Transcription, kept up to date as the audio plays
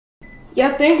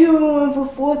Yeah, thank you everyone for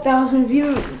 4,000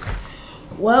 views.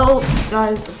 Well,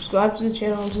 guys, subscribe to the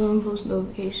channel and turn on post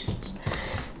notifications.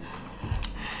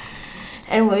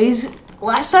 Anyways,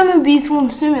 last time in Beast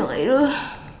Swim Simulator,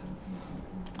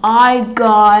 I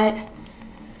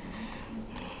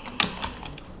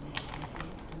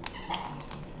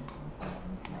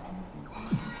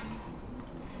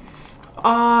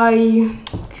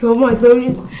killed my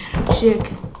 30th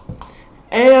chick,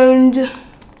 and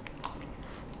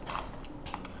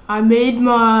I made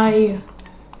my,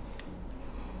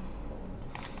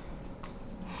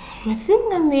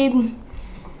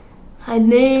 I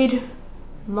made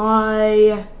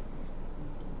my,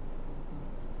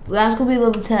 that's gonna be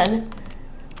level 10.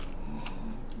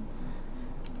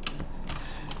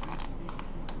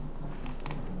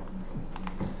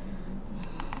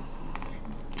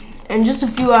 In just a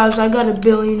few hours, I got 1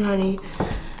 billion honey.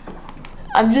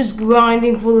 I'm just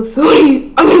grinding for the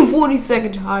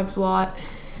 40-second time slot.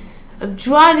 I'm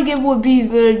trying to get more bees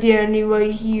that are dandy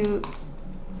right here.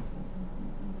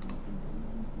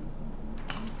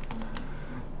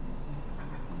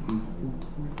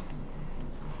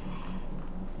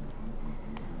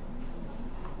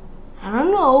 I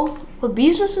don't know, but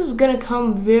BSS is gonna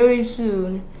come very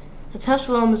soon. The test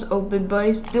realm is open, but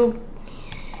I still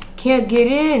can't get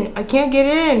in. I can't get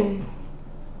in.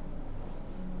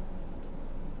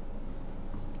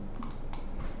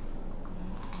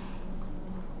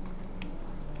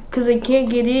 Because I can't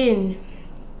get in.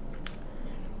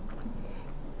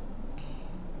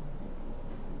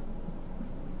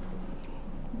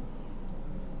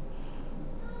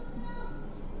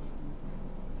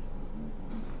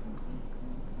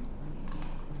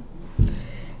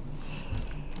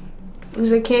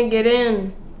 Because I can't get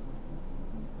in.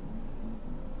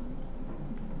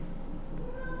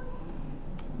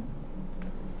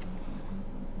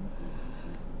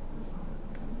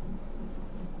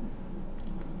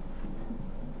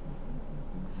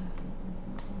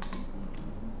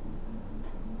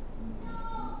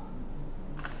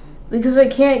 Because I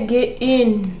can't get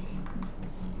in.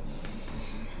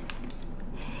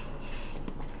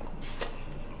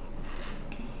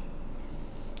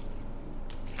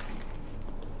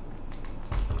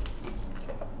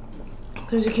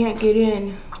 Because I can't get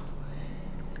in.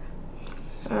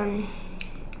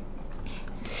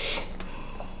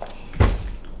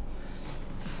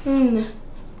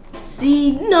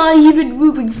 See, not even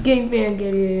Rubik's Game Fan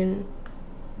get in.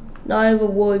 Not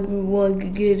even one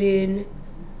could get in.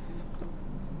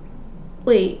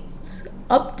 Wait,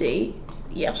 update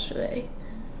yesterday.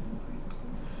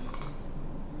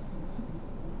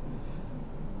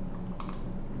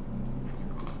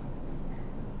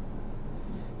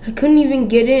 I couldn't even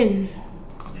get in.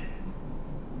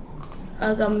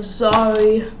 Like, I'm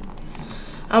sorry.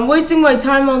 I'm wasting my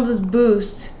time on this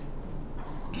boost.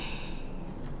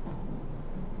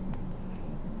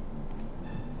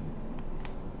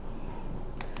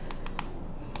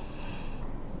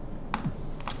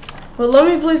 Well, let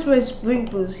me place my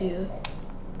sprinklers here.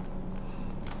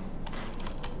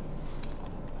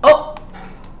 Oh!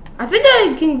 I think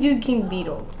I can do King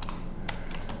Beetle.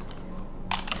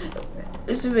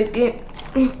 This is a game.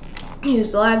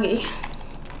 It's laggy.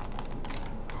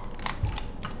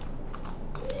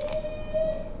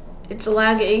 It's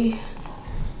laggy.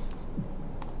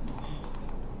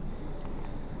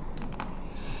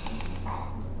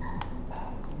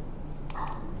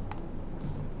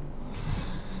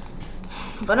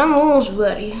 But I'm almost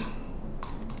ready.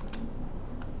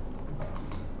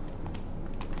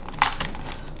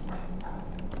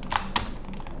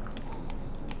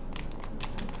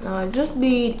 Now I just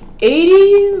need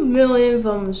 80 million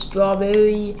from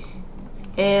strawberry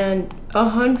and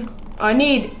 100. I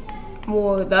need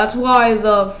more. That's why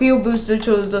the field booster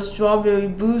chose the strawberry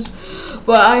boost,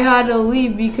 but I had to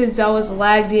leave because I was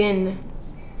lagged in.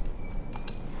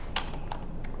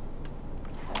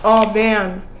 Oh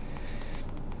man.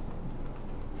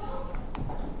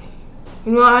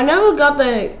 You know, I never got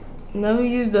the, never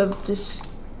used this.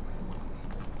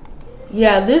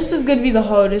 Yeah, this is gonna be the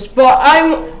hardest, but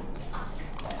I'm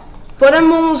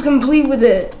almost complete with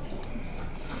it.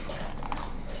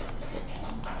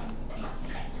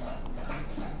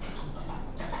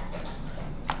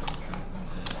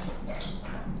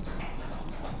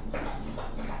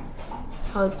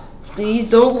 Please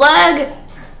don't lag.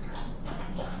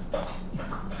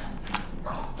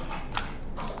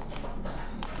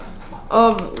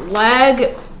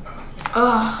 Lag.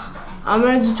 I'm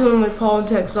gonna just turn my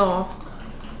politics off.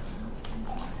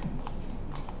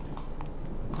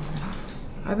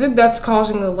 I think that's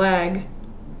causing the lag.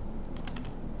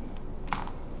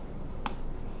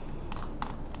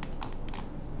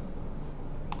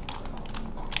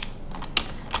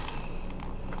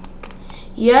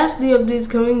 Yes, the update's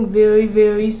coming very,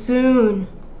 very soon.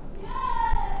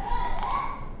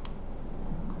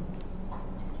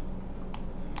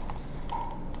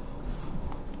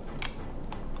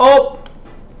 Oh,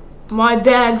 my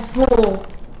bag's full.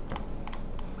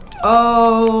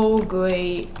 Oh,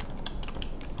 great.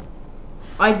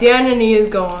 Identity is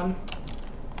gone.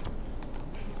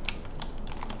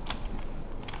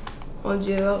 Oh,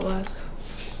 gee, that last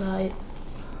site.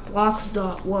 Blocks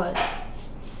dot what?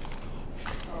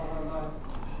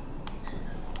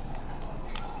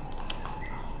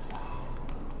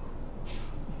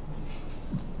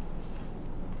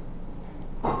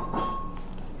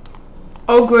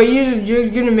 Oh, great, you're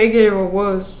gonna make it even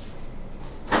worse.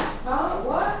 Huh?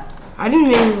 What? I didn't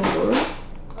make it even worse.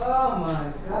 Oh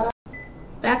my god.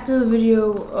 Back to the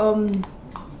video.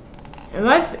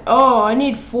 I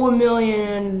need 4 million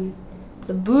and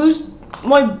the boost.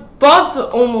 My buffs are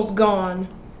almost gone.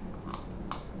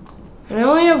 And I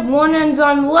only have 1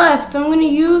 enzyme left. I'm gonna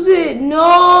use it.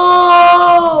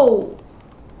 No!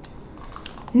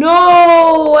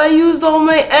 No! I used all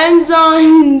my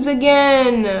enzymes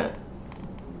again.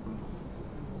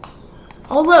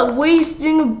 All that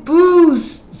wasting of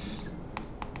boosts.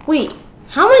 Wait,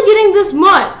 how am I getting this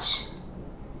much?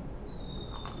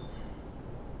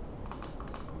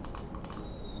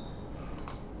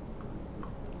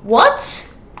 What?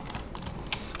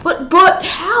 But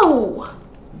how?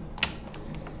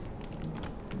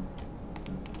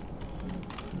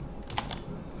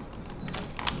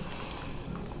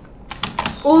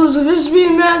 Oh, there's supposed to be a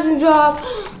mountain top.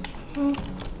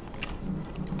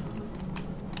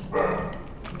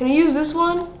 Can I use this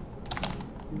one?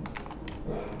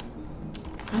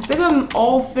 I think I'm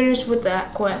all finished with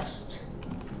that quest.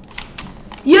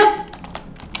 Yep.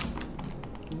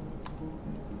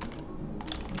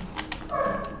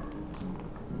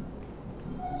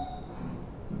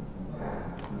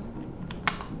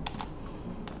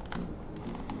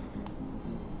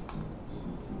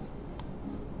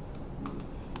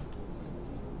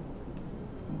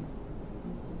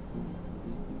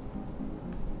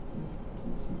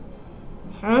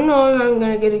 I don't know if I'm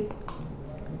gonna get it.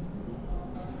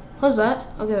 What's that?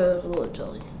 Okay, that's a little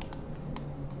jelly.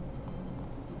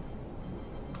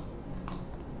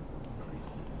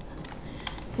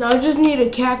 Now I just need a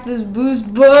cactus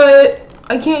boost, but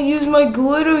I can't use my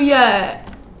glitter yet.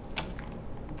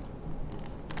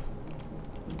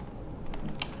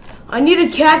 I need a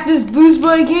cactus boost,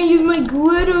 but I can't use my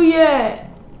glitter yet.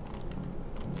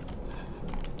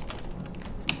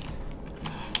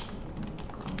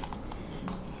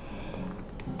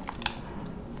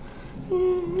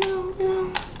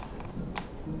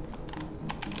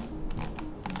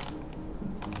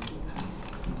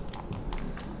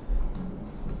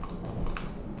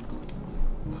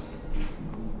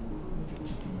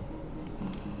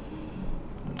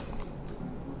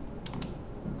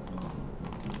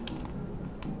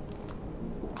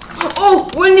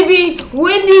 Oh, Windy Bee!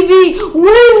 Windy Bee!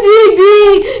 Windy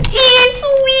Bee! It's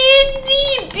Windy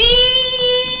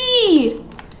Bee!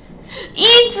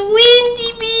 It's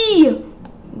Windy Bee!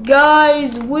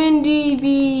 Guys, Windy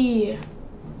Bee!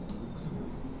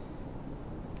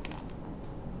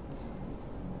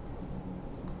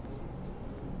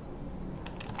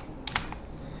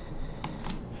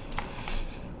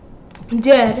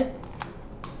 Dead.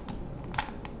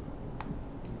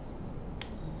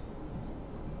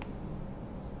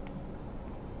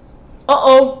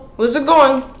 Uh-oh, where's it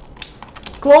going?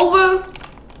 Clover?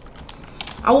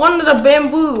 I wanted a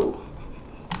bamboo.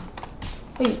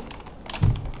 Wait,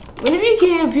 whenever you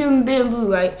can't appear in bamboo,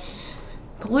 right?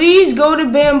 Please go to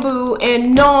bamboo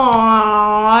and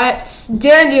not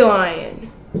dandelion.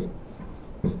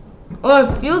 Oh,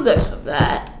 I feel this of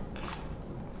that.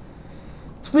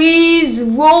 Please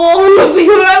roll nothing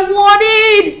what I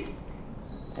wanted.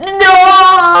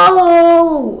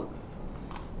 No.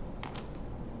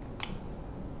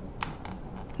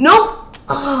 Nope.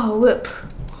 Oh, whip.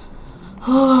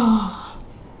 Oh.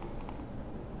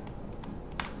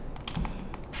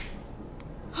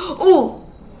 Oh.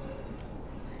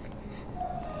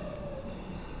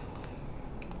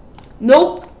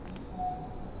 Nope.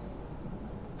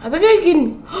 I think I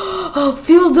can. Oh,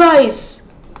 field ice.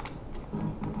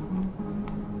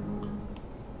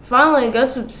 Finally, I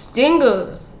got some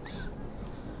stingers.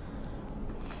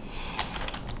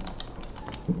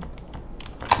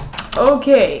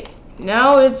 Okay,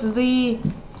 now it's the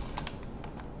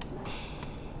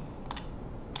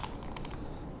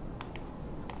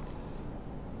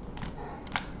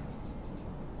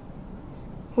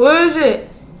where is it?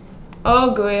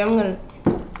 Oh great, I'm gonna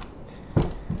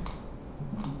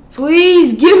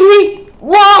please give me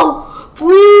whoa!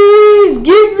 Please give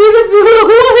me the food.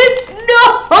 No!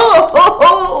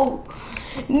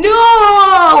 No!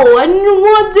 I didn't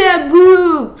want that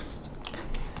boost.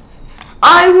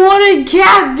 I wanted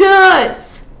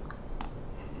cactus.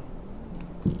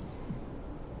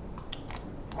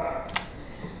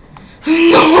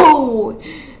 No!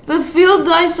 The field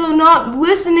dice are not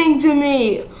listening to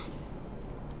me.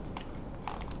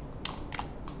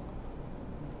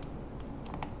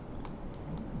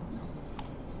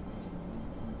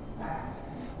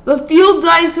 The field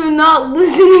dice are not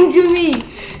listening to me.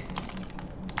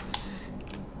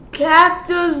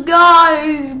 Cactus,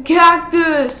 guys,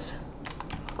 cactus.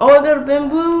 Oh, I got a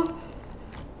bamboo.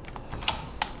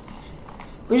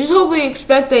 We just hope we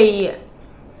expect a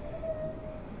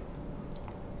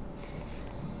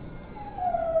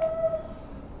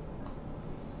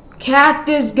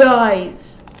cactus,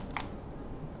 guys.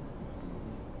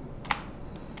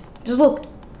 Just look.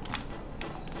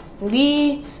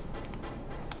 Maybe.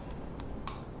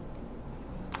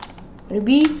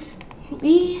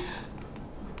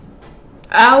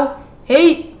 Ow.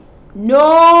 Hey.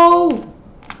 No.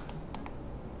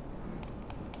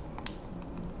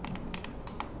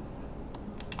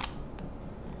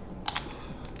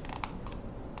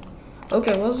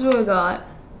 Okay, what's what I got?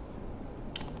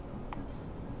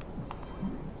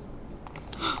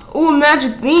 Oh, a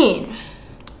magic bean.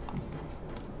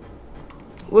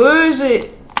 Where is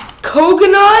it?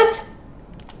 Coconut?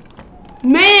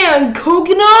 Man,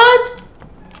 coconut?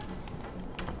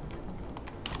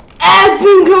 Add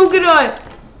some coconut.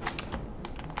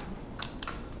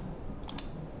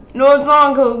 No, it's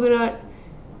not coconut.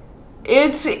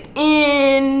 It's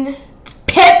in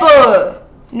pepper.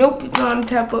 Nope, it's not in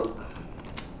pepper.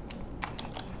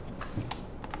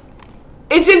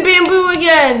 It's in bamboo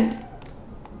again.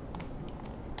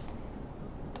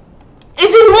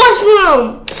 It's in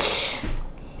mushroom.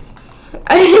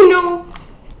 I didn't know.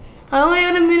 I only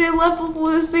had a minute left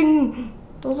before this thing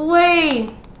goes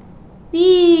away.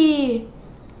 Bee.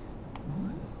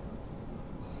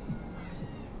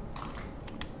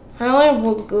 I only have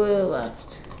one glitter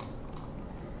left.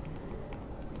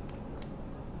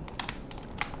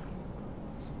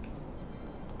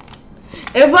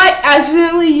 If I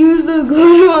accidentally use the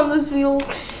glitter on this field,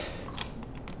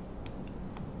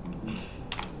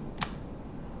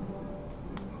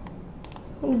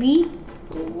 bee.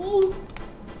 Bee.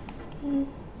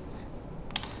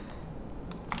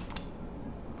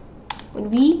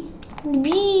 Bee.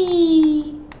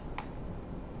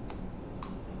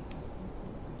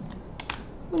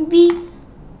 Bee.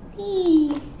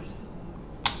 Bee.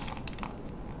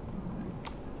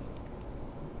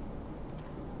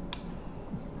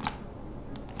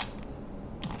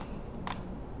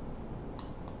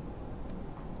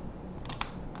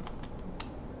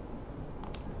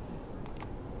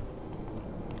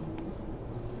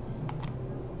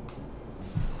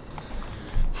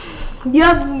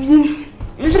 Yep,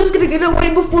 you're just gonna get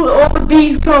away before all the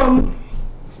bees come.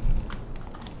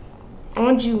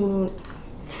 Aren't you?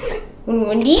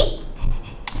 Wendy?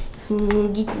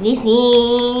 Just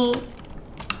listen.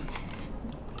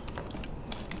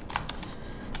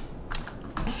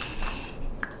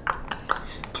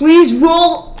 Please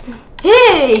roll.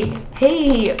 Hey,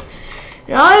 hey.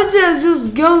 Now I have to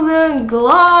just go there and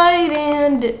glide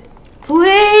and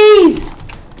please.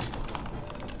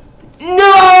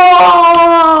 No!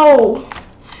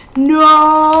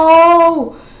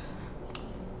 No!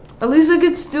 At least I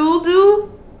could still do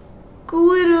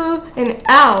glitter and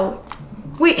ow.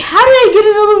 Wait, how did I get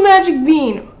another magic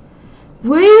bean?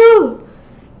 Where?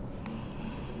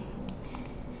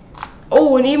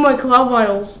 Oh, I need my cloud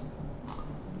vials.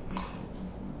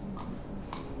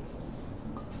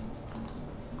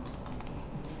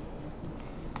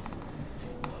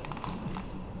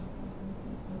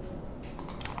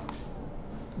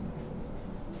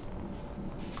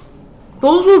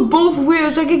 Those were both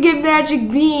weird, so I could get magic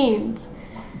beans.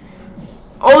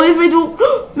 Only if I don't.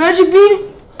 Magic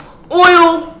bean,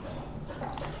 oil,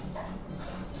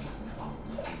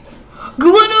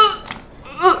 glitter,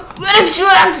 red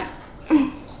extract.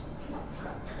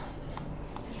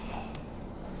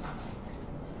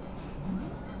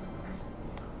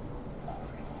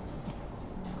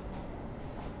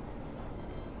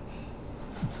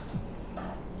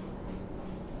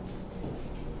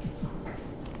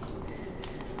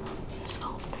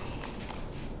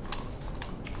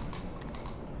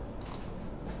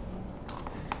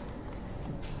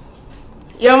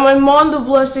 Yeah, my Mondo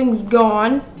blessing's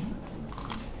gone.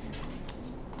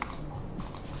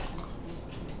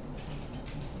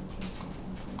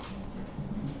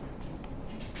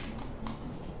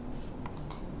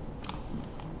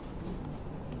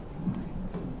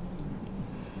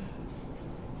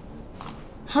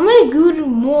 How many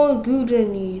more goo do I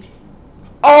need?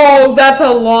 Oh, that's a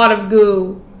lot of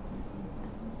goo.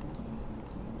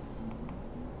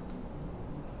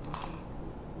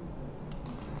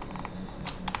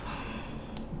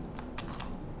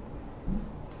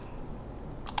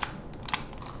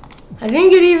 I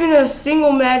didn't get even a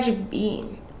single magic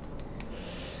bean.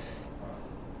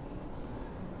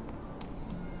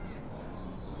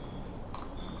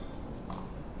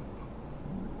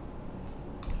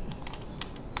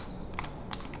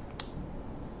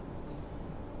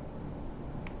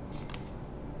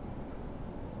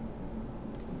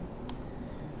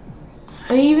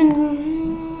 I even...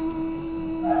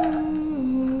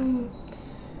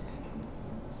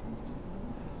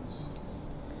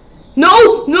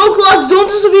 No! No, clouds, don't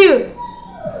disappear!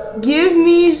 Give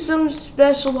me some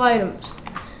special items.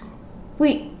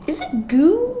 Wait, is it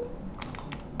goo?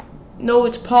 No,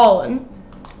 it's pollen.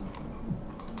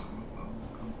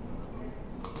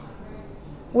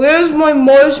 Where's my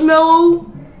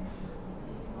marshmallow?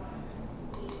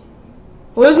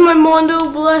 Where's my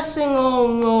Mondo blessing? Oh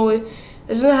no, it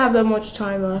doesn't have that much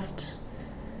time left.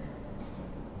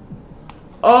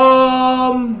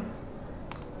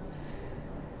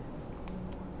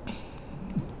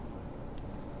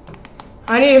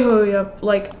 I need to hurry up,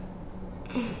 like.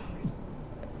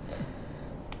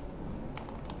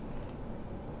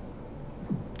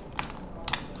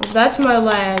 That's my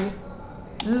lag.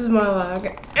 This is my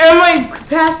lag. And my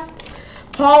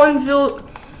pollen fill,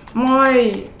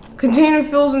 my container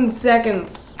fills in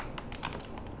seconds.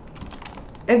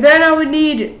 And then I would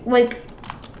need, like,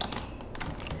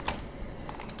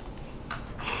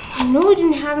 I know I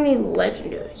didn't have any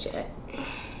legendaries yet.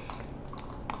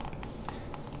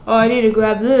 Oh, I need to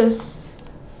grab this.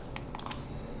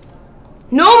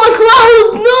 No, my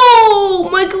clouds! No!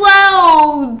 My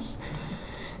clouds!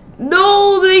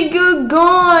 No, they're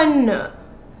gone!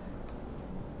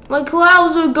 My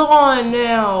clouds are gone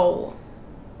now.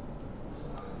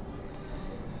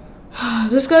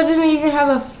 This guy doesn't even have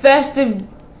a festive...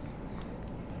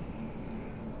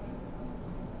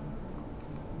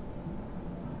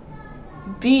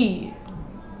 B.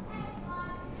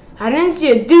 I didn't see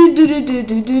a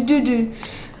do.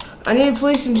 I need to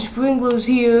place some sprinklers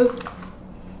here.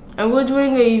 And we're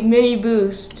doing a mini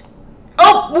boost.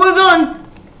 Oh, we're done!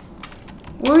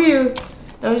 We're here.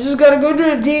 Now we just gotta go to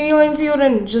the dandelion field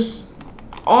and just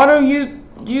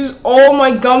use all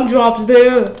my gumdrops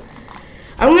there.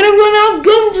 I'm gonna run out of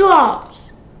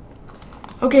gumdrops.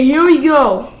 Okay, here we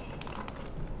go.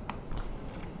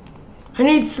 I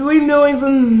need 3 million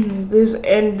from this,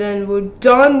 and then we're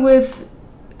done with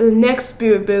the next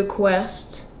Spirit Bear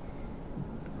quest.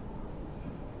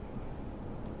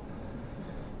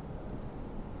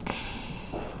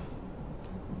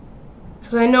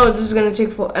 Because I know this is gonna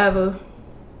take forever.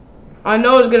 I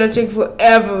know it's gonna take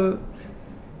forever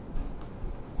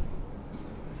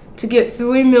to get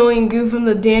 3 million goo from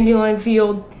the dandelion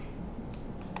field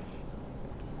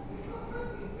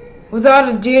without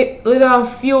a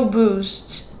field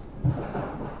boost.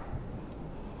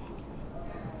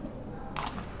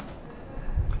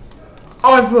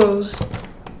 Oh, I froze.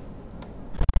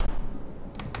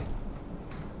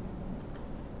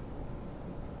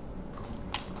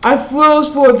 I froze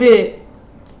for a bit.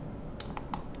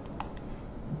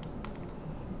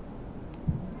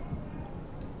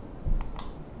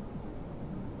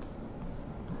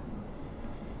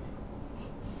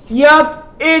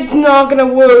 Yup, it's not gonna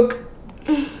work.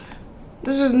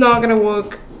 This is not gonna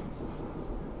work.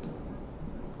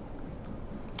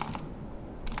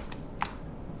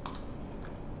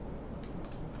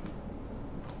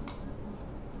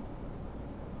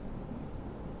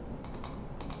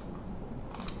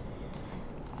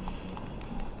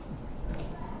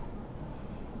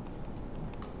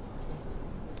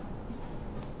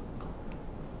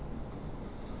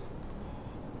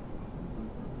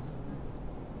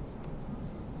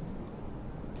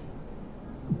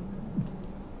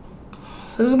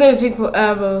 This is gonna take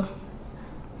forever.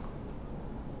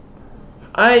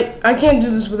 I can't do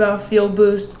this without a field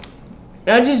boost.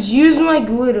 I just used my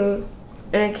glitter,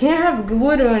 and I can't have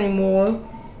glitter anymore.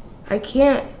 I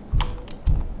can't,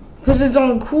 because it's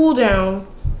on cooldown.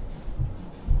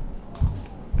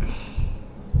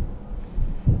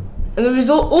 And the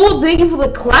result, oh, thank you for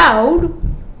the cloud.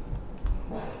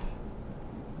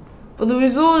 But the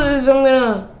result is I'm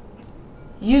gonna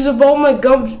use up all my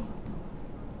gums.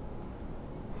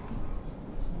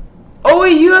 Oh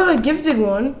wait, you have a gifted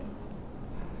one.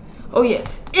 Oh yeah.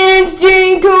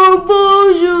 Instant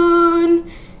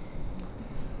confusion.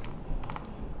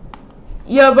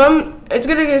 Yeah, but it's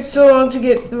gonna get so long to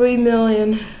get 3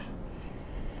 million.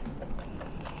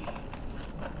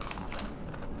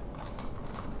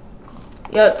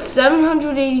 Yeah,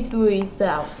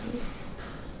 783,000.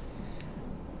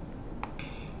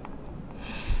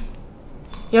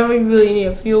 Yeah, we really need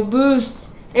a fuel boost.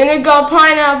 And it got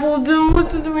pineapple, dude,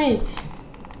 listen to me.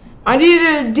 I need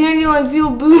a dandelion fuel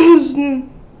boost.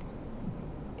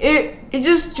 It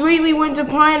just straightly went to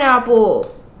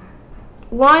pineapple.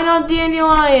 Why not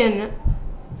dandelion?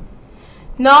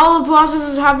 Now the process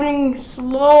is happening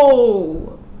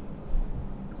slow.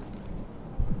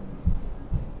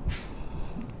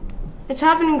 It's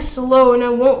happening slow and I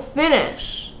won't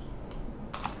finish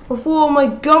before all my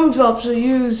gumdrops are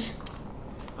used.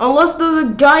 Unless there's a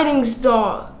guiding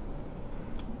star.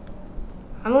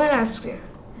 I'm gonna ask you.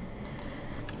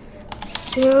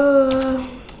 So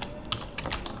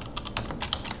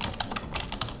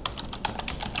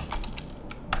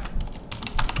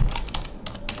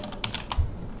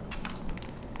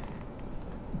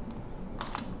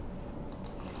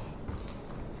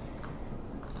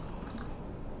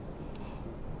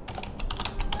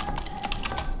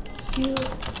you.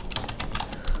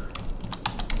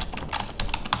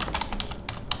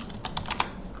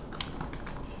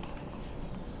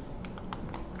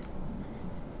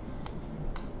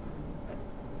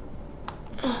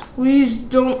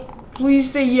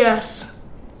 Please say yes.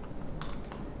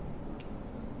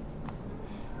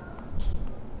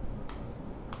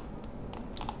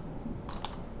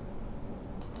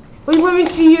 Wait, let me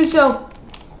see yourself.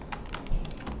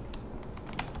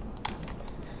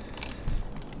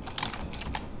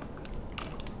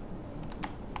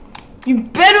 You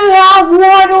better have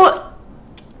water.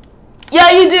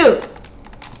 Yeah, you do.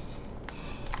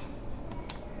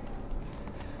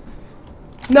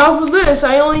 Now for this,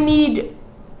 I only need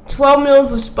 12 million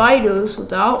for spiders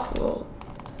without roll.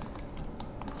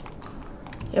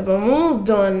 Yeah, but I'm almost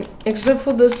done, except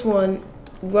for this one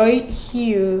right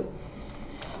here,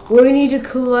 where we need to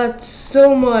collect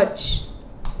so much.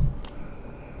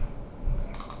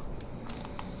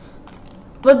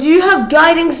 But do you have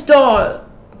guiding star?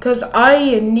 Because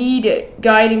I need it.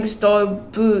 Guiding star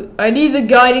boot. I need the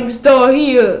guiding star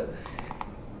here.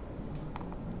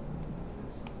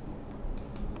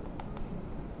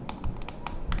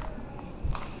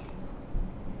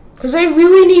 Because I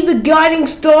really need the guiding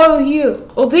star here.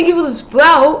 Oh, thank you for the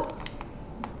sprout.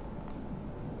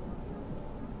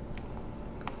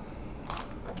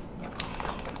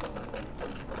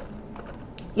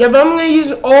 Yeah, but I'm gonna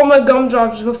use all my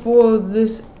gumdrops before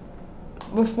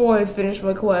I finish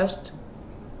my quest.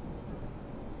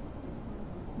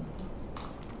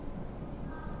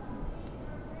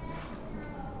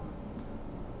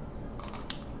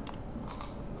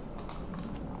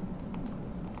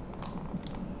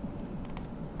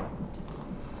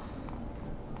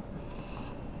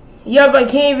 Yep, I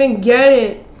can't even get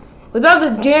it. Without the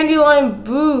dandelion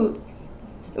boot.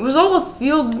 It was all a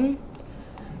field.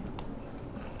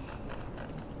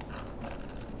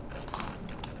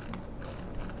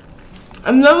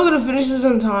 I'm never gonna finish this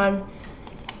on time.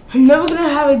 I'm never gonna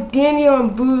have a dandelion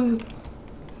boot.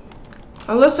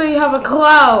 Unless I have a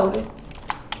cloud.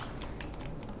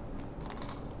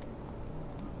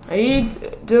 I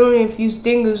need donate a few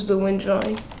stingers to wind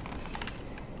shine.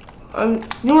 You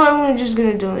know what, I'm just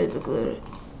gonna donate the glitter.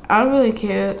 I don't really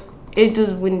care. It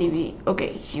does Windy Bee.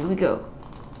 Okay, here we go.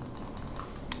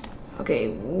 Okay,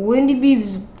 Windy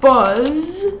Bee's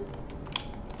buzz.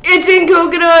 It's in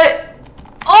coconut.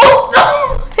 Oh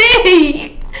no!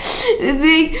 Hey!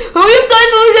 Hurry up,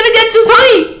 guys! We're gonna get just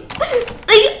hurry!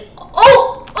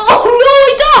 Oh no!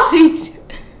 I died.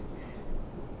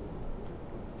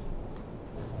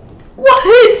 What?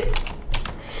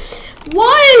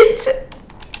 What?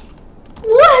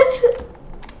 What?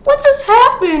 What just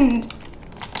happened?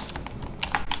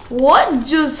 What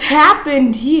just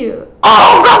happened here?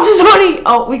 Oh, got this honey!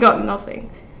 Oh, we got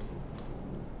nothing.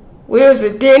 Where is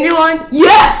it? Dandelion?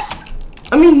 Yes!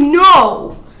 I mean,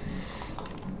 no!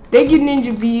 Thank you,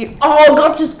 Ninja Bee. Oh,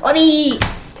 got this honey!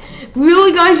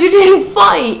 Really, guys? You didn't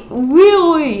fight?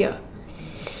 Really?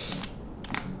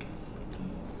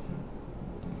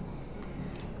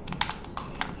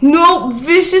 Nope,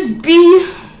 vicious bee.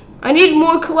 I need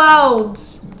more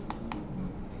clouds.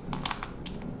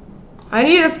 I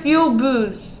need a fuel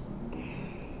boost.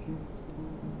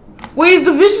 Wait, is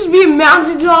the vicious bee a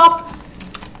mountaintop?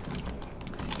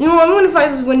 You know what, I'm gonna fight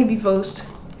this Windy Bee first.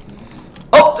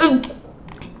 Oh,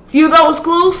 phew, that was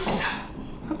close. I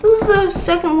think this is the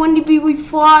second Windy Bee we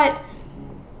fought.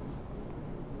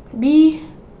 Bee.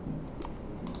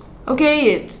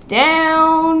 Okay, it's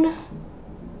down.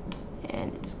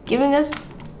 And it's giving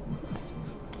us.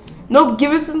 Nope,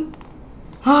 give us some.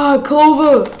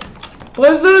 Clover.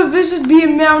 Where's the vicious bee a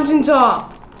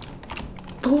mountaintop?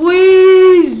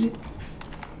 Please.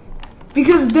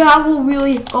 because that will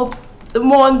really help the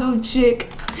Mondo chick.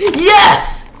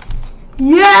 Yes!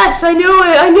 Yes, I knew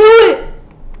it, I knew it!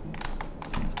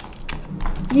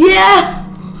 Yeah!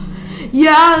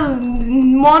 Yeah,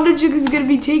 Mondo chick is gonna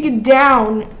be taken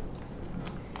down.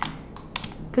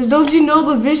 Cause don't you know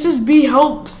the vicious bee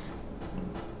helps?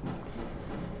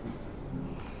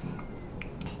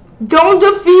 Don't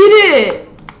defeat it!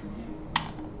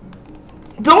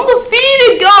 Don't defeat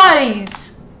it,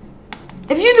 guys!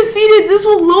 If you defeat it, this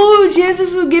will lower your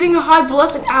chances for getting a high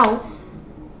blessing. Ow.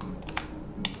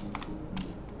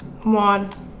 Come on.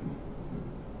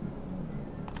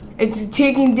 It's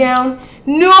taking down.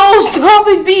 No! Stop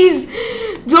it, bees!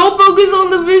 Don't focus on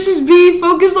the vicious bee.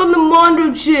 Focus on the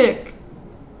Mondo chick.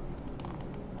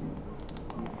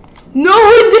 No!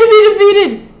 Who's gonna be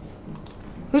defeated?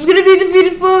 Who's gonna be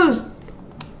defeated first?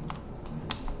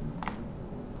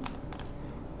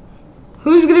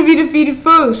 Who's gonna be defeated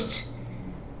first?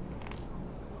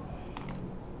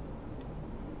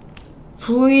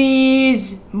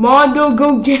 Please, Mondo,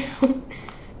 go down.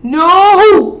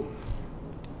 No!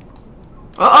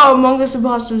 Uh-oh, Among Us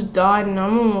imposters died and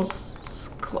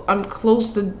I'm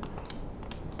close to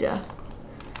death.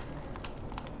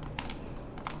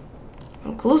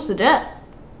 I'm close to death.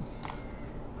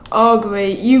 Oh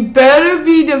great, you better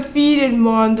be defeated,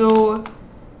 Mondo.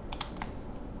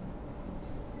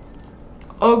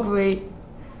 Oh great.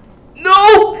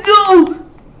 No, no!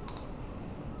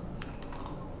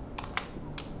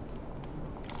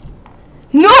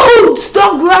 No!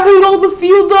 Stop grabbing all the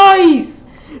field dice!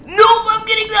 Nope, I'm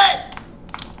getting that!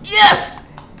 Yes!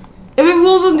 If it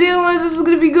rolls on Dandelion, this is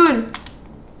gonna be good.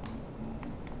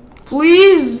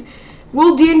 Please,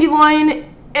 roll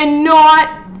Dandelion and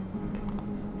not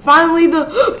finally the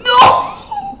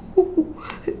no!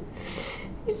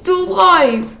 He's still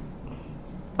alive.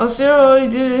 Oh, Sarah already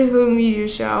did her meteor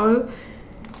shower.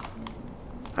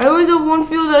 I only got one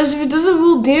field dice. If it doesn't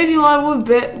roll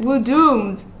Dandelion, we're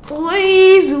doomed.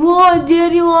 Please, roll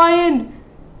Dandelion.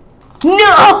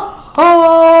 No!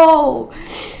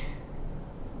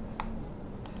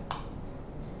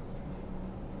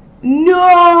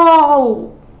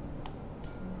 No!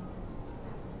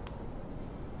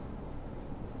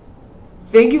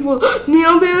 Thank you for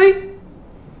Neonberry.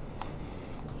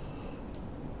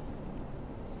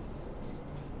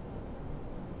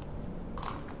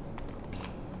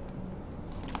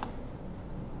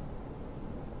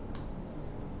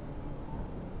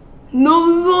 No,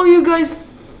 this is all you guys'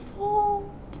 fault.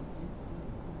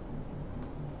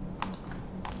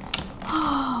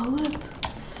 Ah,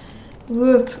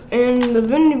 Rip. And the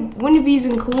Winnie Bees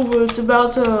and Clover, it's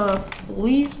about to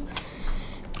freeze.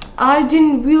 I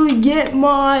didn't really get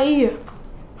I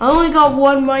only got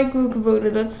one micro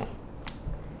converter,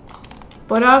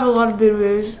 but I have a lot of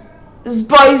bitters.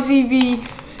 Spicy bee,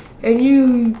 and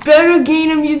you better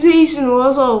gain a mutation or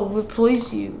else I'll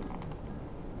replace you.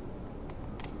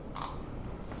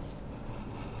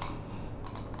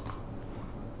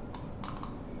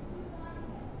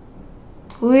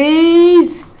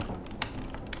 Please.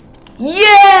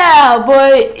 Yeah,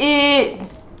 but it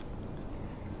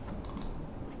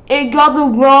got the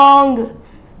wrong.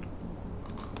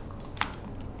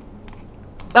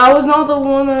 That was not the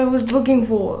one I was looking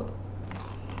for.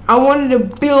 I wanted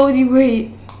ability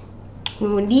rate.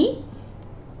 Wendy?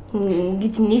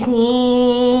 Get in this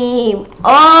name.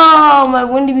 Oh, my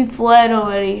Wendy be fled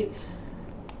already.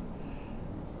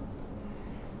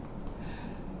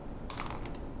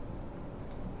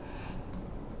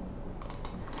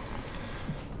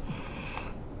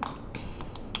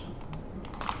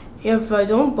 If I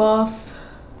don't buff,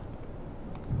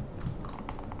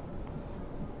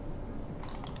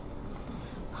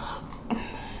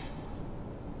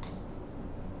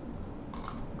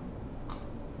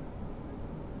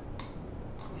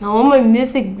 now all my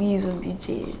mythic bees are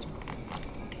mutated.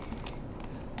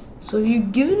 So if you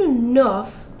give it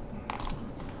enough,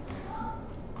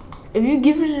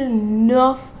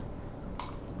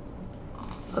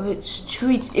 of its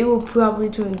treats, it will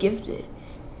probably turn gifted.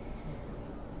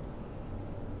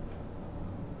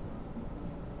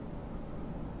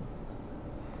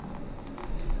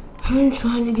 I'm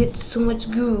trying to get so much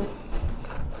goo.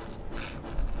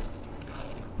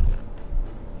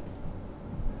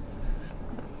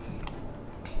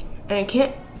 And I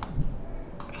can't.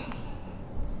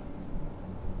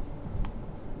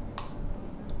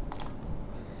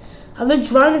 I've been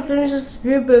trying to finish the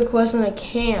Spirit Bird quest and I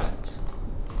can't.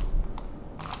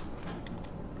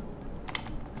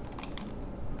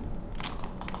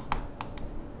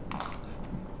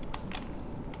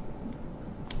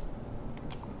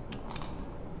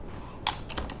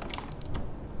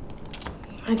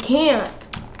 I can't.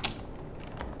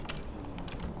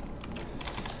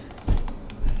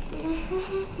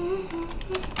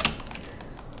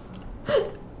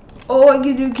 Oh, I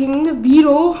can do King the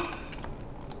Beetle.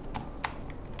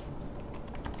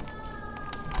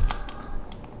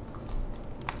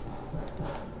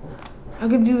 I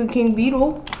could do the King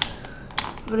Beetle,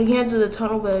 but I can't do the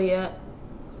Tunnel Bell yet.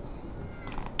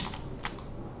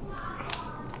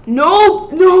 No,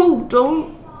 no,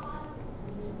 don't.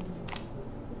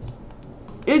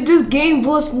 It just gained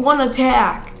 +1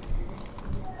 attack.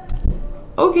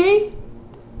 Okay.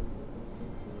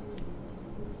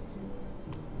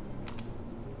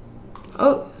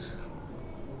 Oh.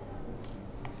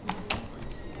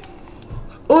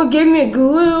 Oh, it gave me a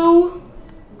glue.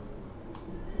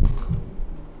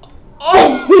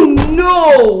 Oh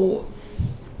no!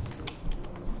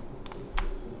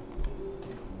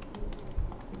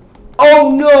 Oh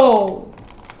no!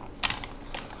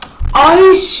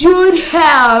 I should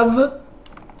have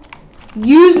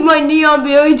used my neon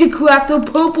berry to craft a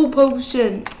purple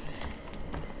potion.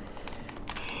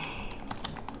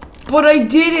 But I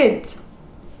didn't.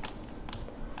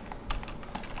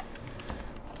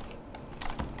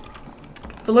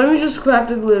 But let me just craft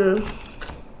the glitter.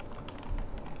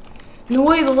 No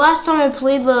way, the last time I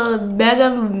played the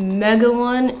mega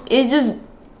one, it just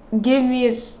gave me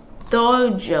a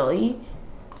star jelly.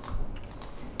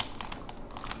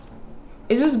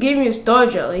 It just gave me a star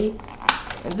jelly.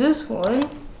 And this one,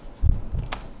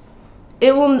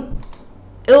 it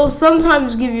will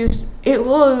sometimes give you,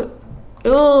 the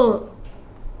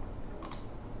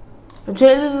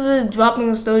chances of it dropping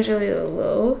a star jelly are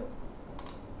low.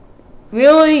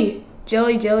 Really?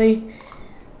 Jelly.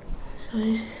 So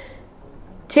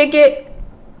ticket.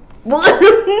 What?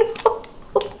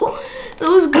 That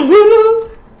was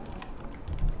glitter.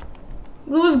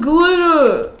 That was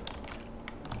glitter.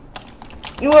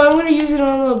 You know what? I'm gonna use it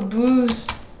on the boost.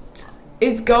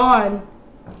 It's gone.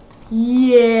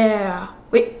 Yeah.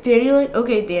 Wait, dandelion?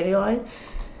 Okay, dandelion.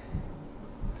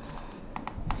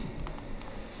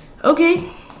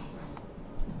 Okay.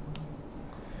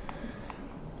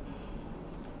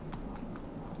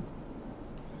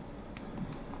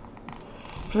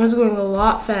 That's going a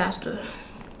lot faster.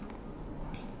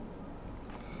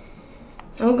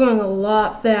 I'm going a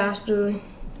lot faster.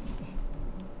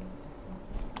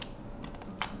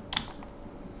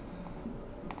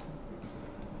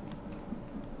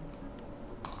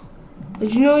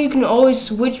 Did you know you can always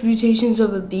switch mutations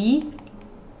of a bee?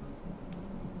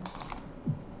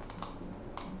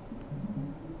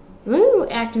 Let me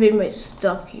activate my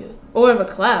stuff here. Or of a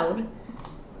cloud.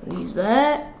 Use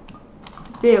that.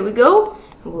 There we go.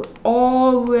 We're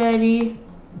all ready.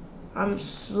 I'm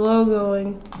slow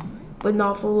going, but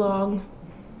not for long.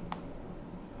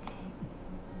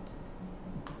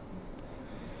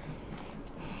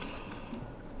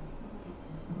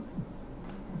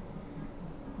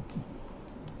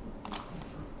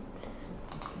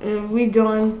 And we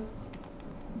done.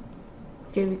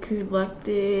 Okay, we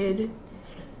collected.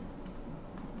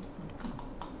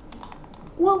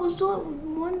 What was that?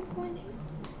 1.8?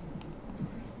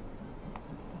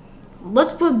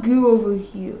 Let's put goo over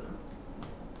here.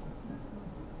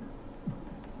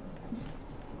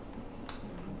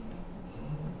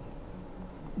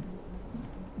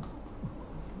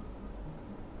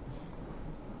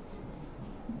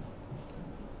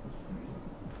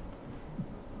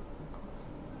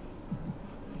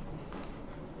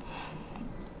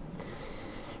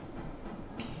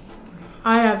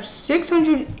 I have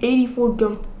 684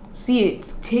 gum. See,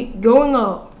 it's going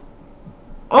up.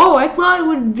 Oh, I thought it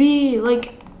would be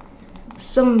like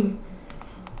some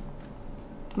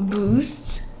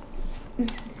boosts,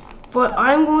 but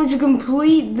I'm going to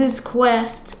complete this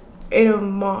quest in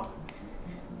a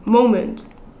moment,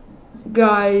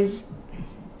 guys.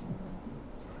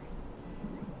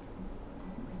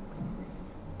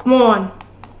 Come on.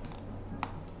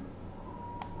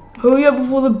 Hurry up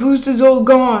before the boost is all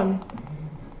gone.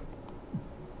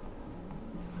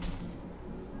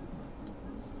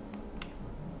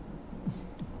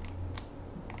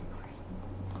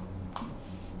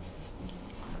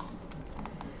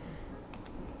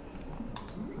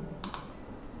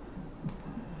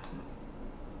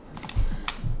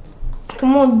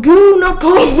 Come on, goo, not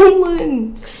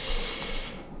pollen.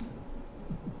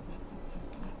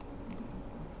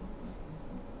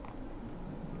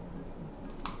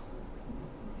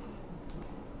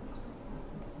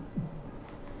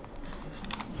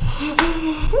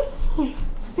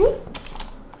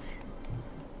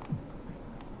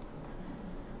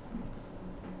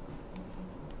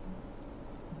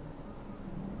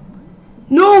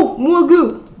 No, more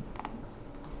goo.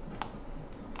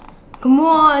 Come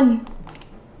on.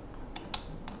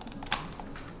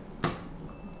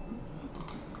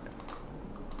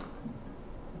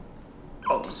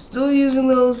 Oh, still using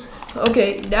those.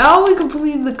 Okay, now we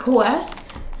completed the quest.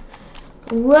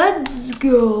 Let's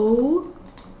go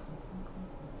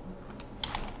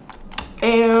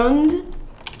and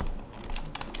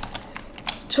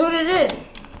turn it in.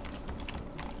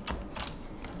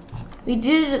 We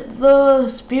did the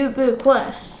Spirit Bear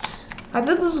quests. I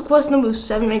think this is quest number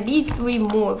 7. I need 3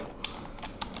 more.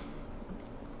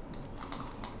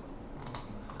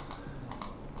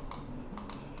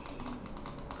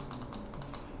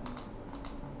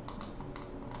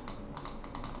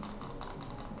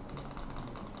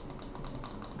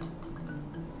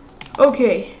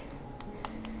 Okay.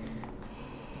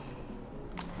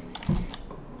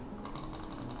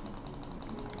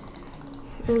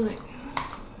 It was like,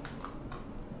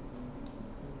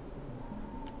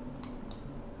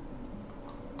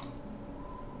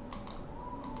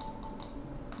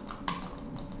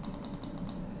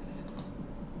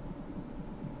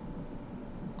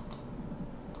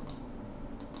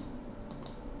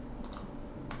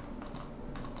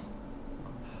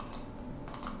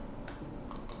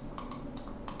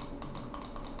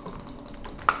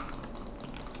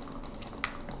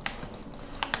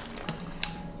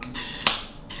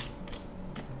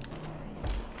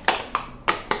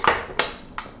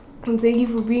 and thank you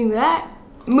for being that.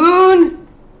 Moon!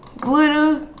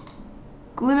 Glitter!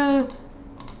 Glitter!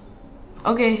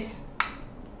 Okay.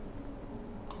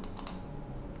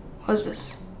 What's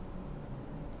this?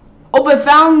 Oh, I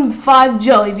found 5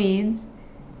 jelly beans.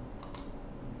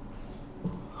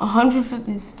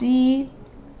 150 seed.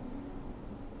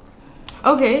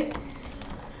 Okay.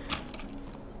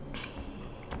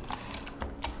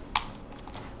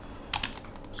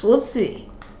 So let's see.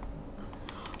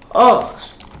 Oh,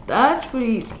 that's pretty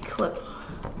easy. Click.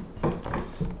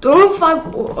 Don't find.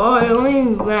 Oh, I only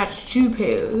matched 2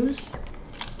 pairs.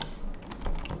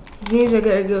 Which means I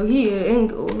gotta go here and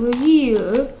go over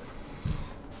here.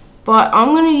 But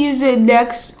I'm gonna use the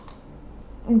next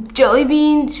jelly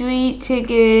bean treat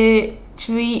ticket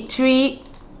treat.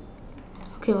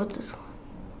 Okay, what's this one?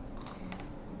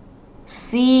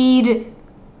 Seed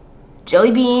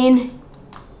jelly bean.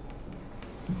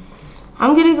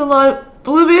 I'm getting a lot of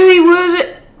blueberry. Where is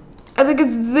it? I think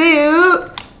it's there.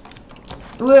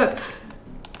 Where?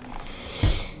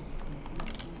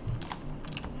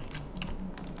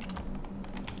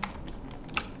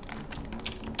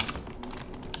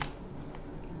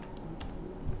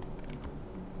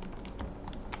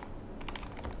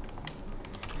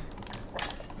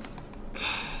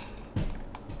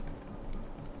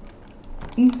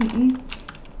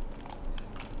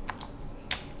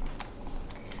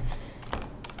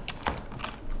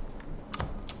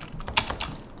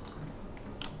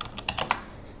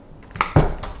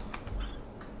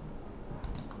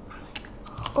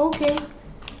 Okay.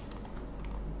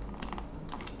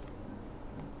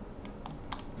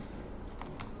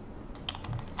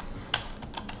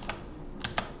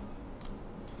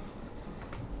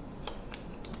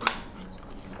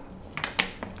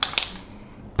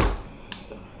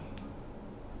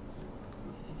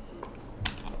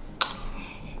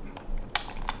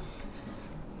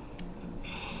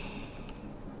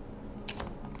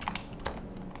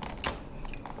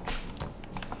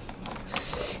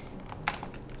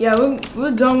 Yeah,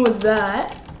 we're done with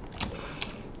that.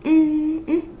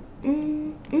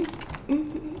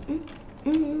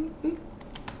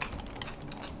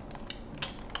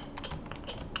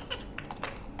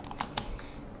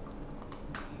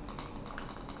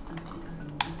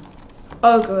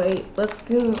 Oh great, let's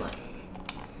do it.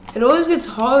 It always gets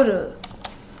harder.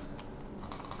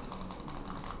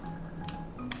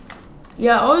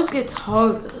 Yeah, it always gets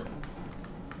harder.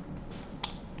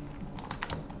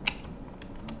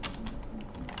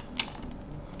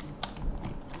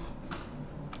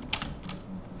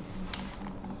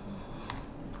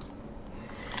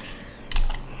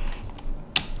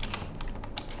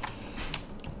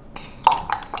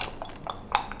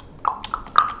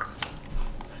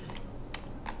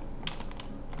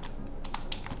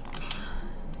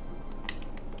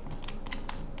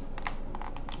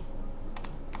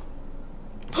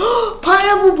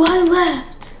 Pineapple pie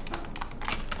left.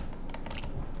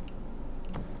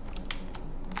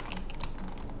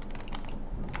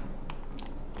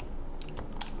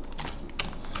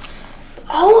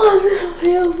 I want this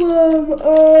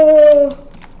pineapple.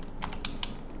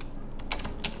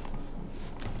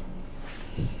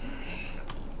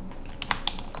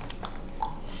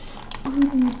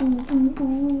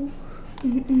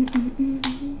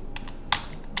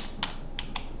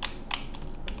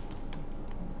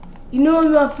 You know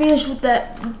I'm not finished with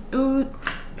that boot.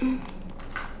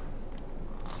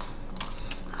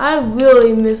 I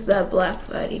really miss that Black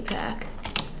Friday pack.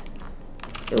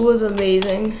 It was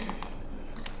amazing.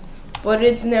 But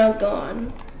it's now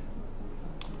gone.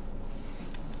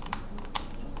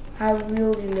 I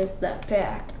really missed that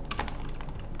pack.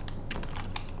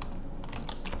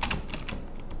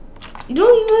 You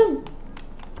don't even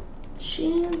have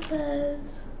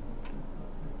chances.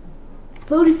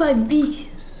 35 Bs.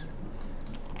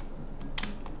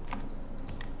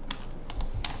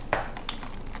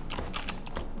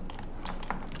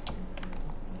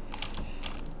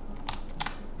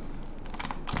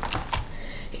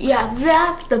 Yeah,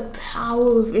 that's the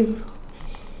power of info.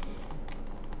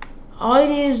 All I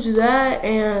need is do that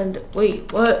and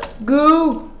wait, what?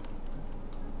 Goo!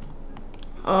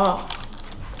 Oh.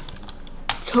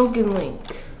 Token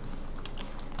link.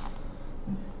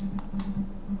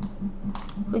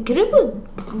 Wait, can I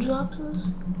put goo drops in this?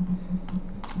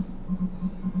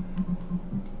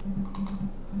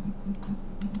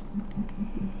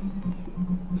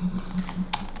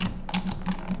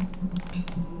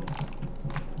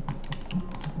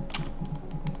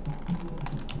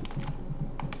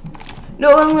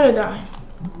 No, I'm gonna die.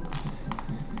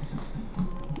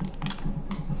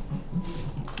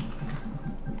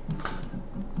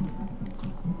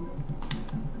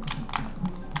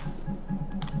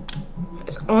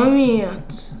 It's army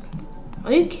ants.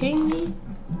 Are you kidding me?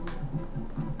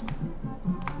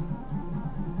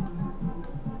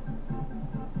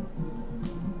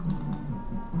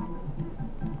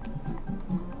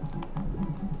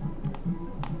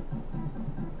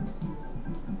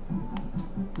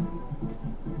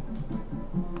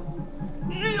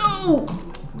 No!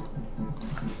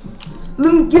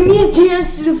 Give me a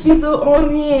chance to defeat the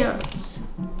army ants.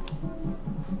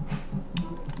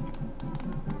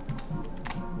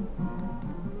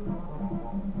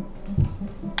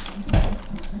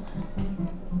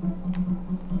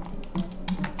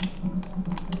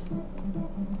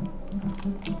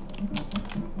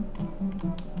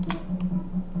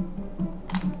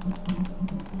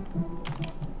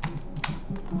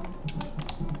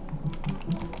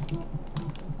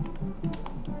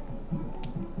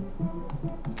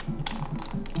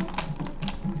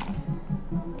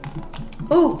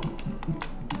 Oh!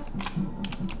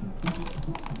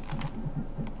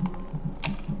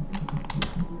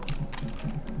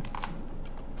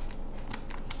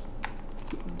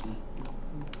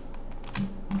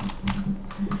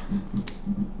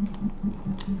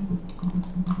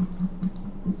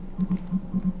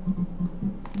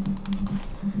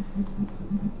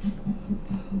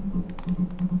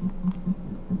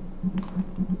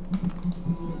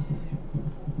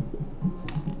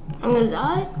 I'm gonna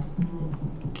die?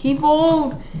 Keep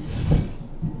hold!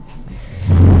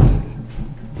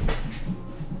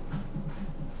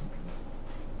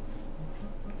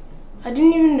 I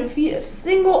didn't even defeat a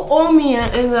single army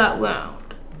ant in that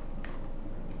round.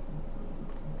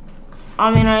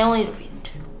 I mean, I only defeated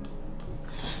 2.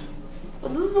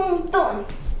 But this is almost done.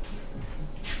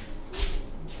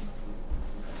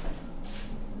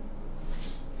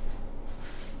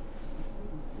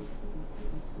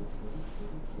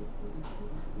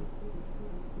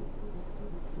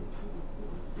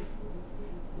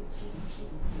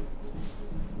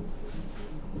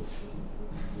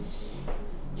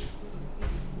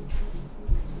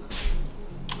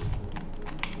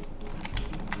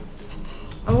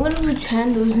 I'm gonna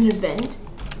pretend there was an event.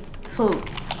 So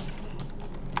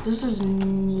this is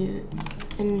new,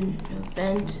 an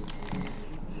event.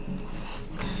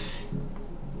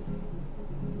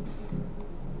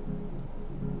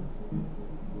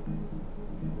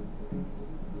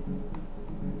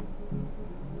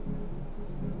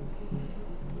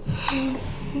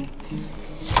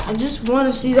 I just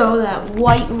want to see all that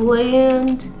white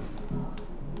land.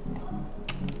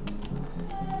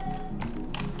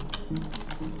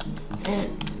 And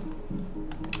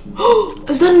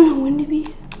is that in the windy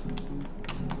bee?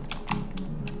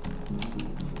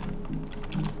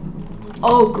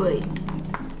 Oh, great.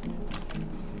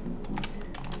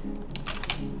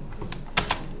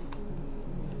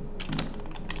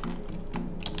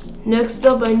 Next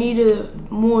up, I need a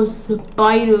more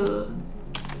spider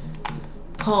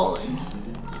pollen,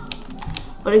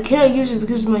 but I can't use it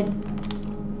because of my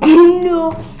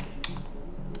no.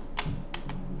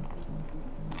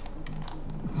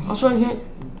 Also, I can't.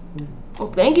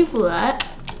 Well, thank you for that.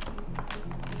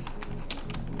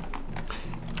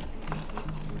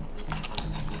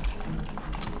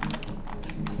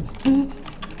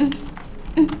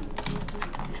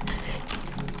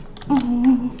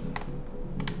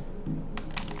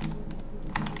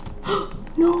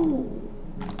 No.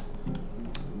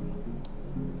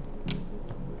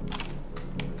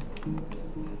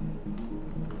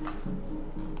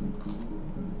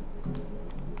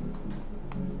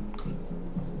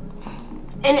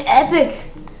 An epic.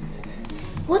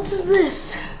 What is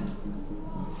this?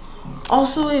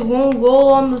 Also, it won't roll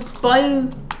on the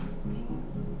spider.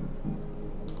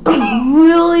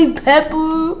 Really,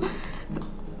 Pepper?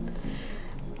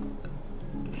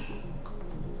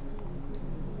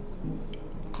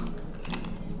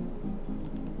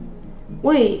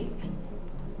 Wait.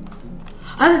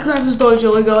 I can grab a star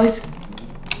jelly, guys.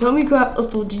 Let me grab a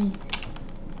star G.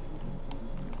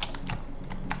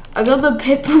 I got the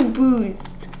pepper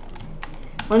boost.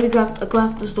 Let me grab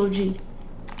the star G.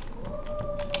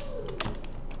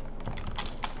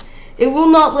 It will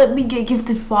not let me get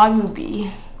gifted 5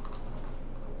 ruby.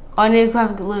 I need to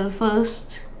craft a glitter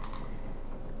first.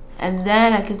 And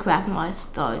then I can craft my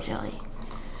star jelly.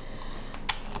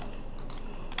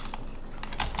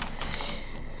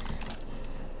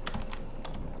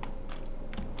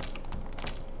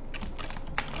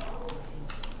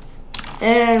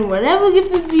 And whatever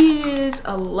gifted bee it is,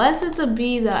 unless it's a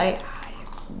bee that I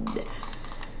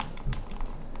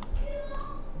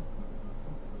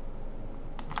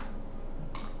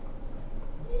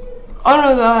oh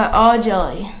no god, all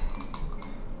jelly.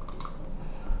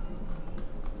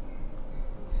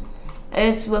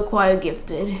 It's required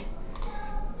gifted.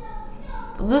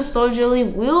 This star jelly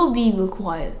will be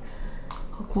requires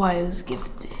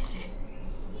gifted.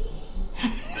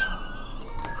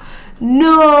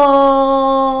 No!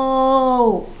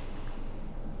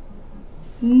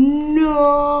 No!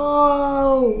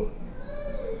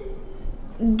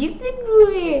 Gifted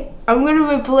boy! I'm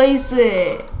gonna replace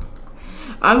it.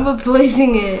 I'm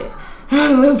replacing it.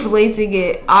 I'm replacing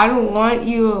it. I don't want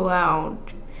you around.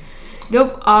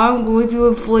 Nope, I'm going to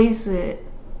replace it.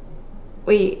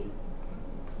 Wait.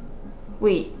 Let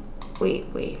me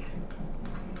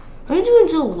do it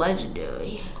until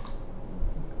legendary.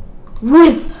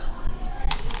 Really?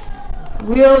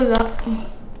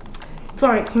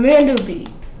 Sorry, Commander B.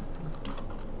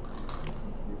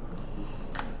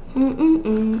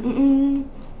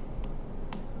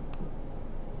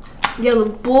 Yeah, the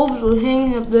bulbs were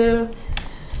hanging up there.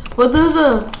 But there's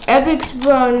a epic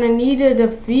sprout and I need to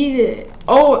defeat it.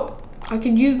 Oh, I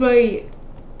could use my...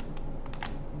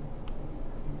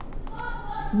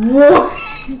 What?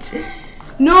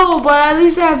 No, but at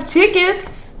least I have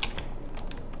tickets.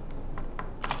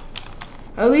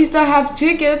 At least I have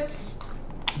tickets.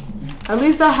 At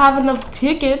least I have enough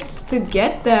tickets to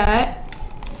get that.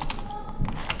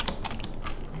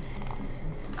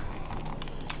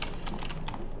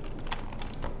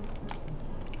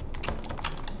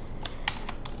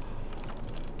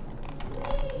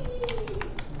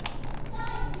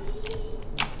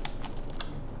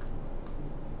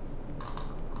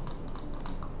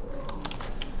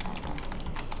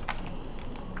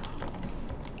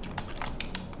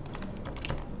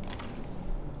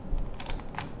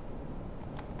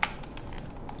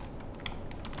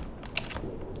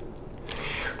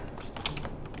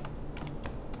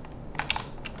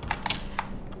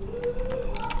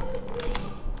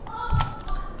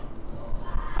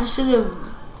 I should have.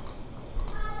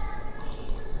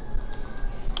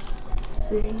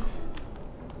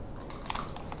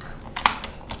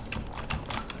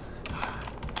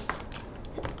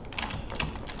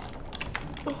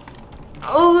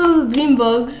 Oh, the bean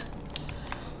bugs.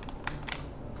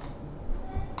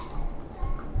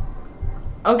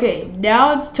 Okay,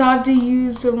 now it's time to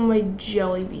use some of my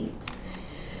jelly beans.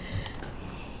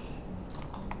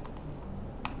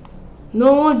 No,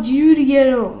 I want you to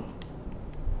get them.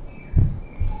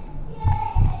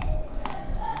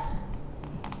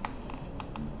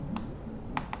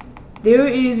 There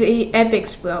is a epic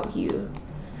sprout here.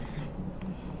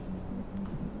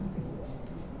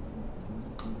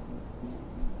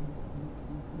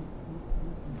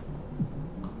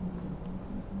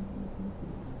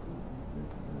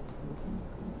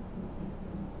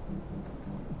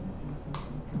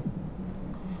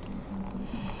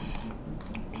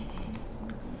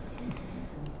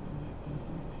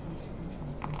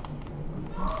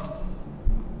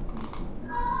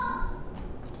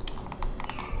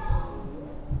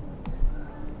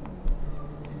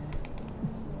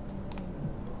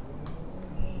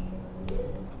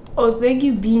 Oh, thank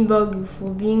you, Beanbug,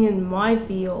 for being in my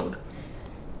field.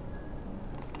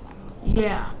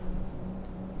 Yeah.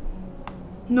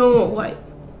 No, white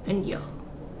and yellow.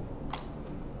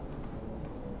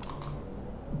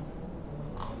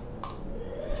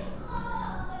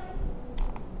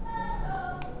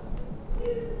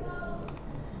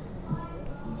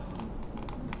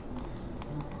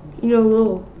 You know,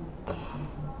 little.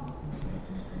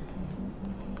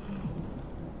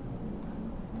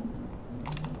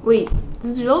 Wait,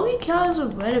 does Joey count as a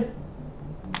red?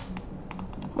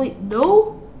 Wait,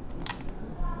 no?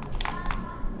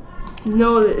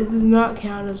 No, it does not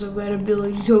count as a red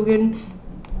ability token.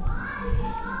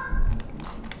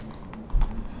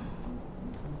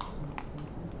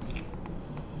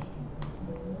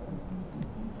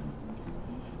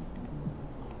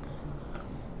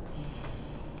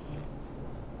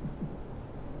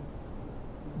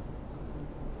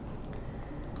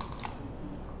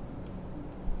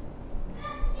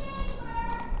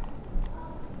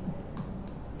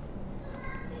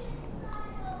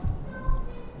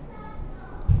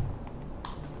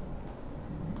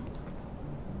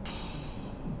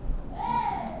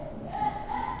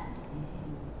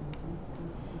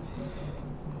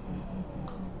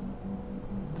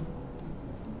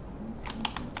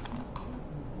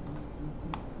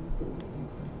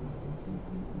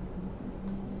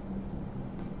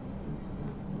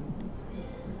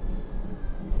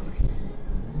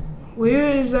 Where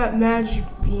is that magic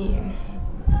bean?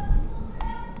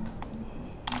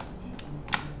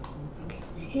 Okay,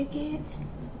 ticket.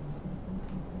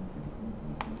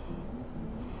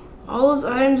 All those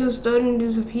items are starting to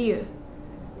disappear.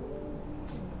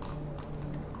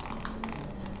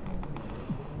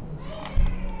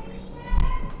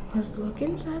 Let's look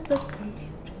inside the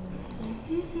computer.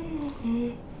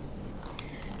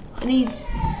 I need.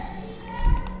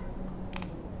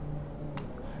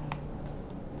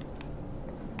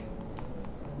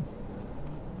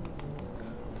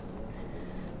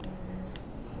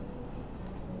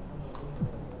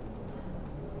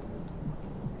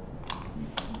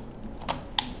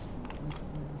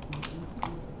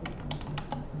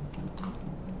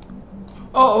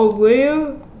 Uh-oh,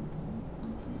 where?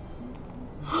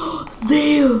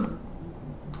 There!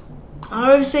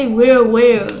 I always say where?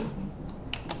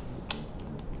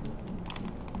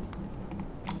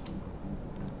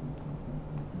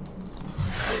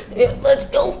 Yeah, let's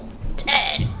go,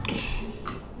 Dad.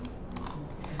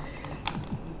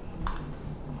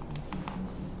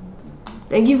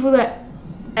 Thank you for the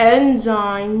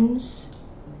enzymes.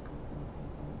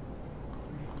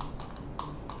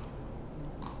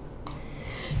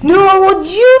 No, I want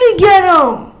you to get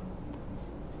them.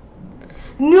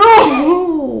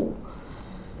 No,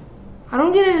 I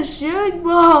don't get a shirt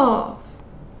buff.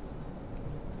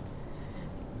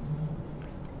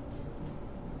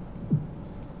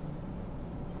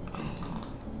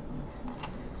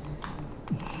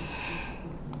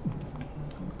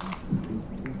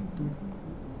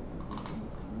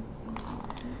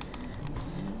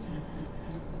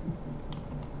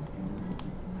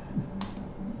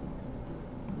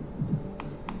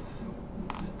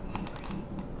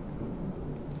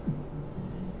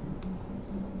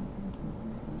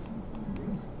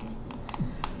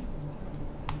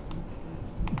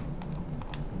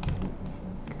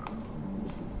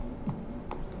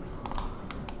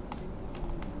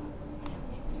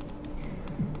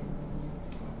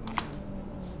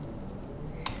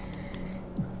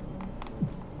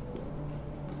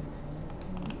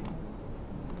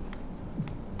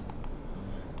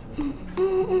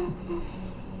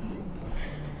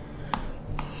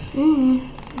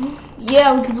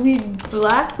 Yeah, we completed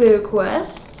Black Bear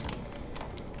quest.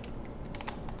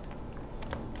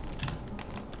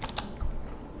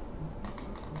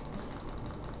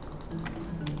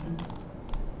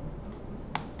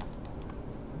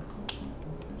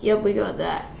 Yep, we got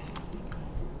that.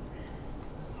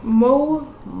 Mo.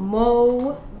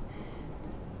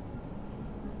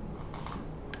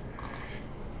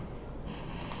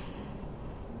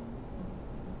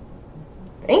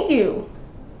 Thank you.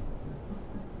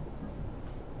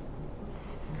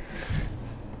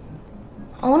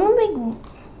 I want to make.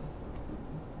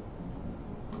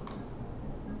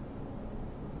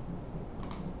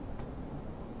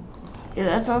 Yeah,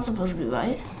 that's not supposed to be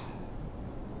right.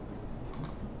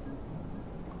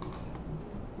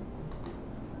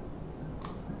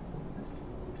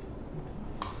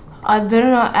 I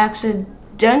better not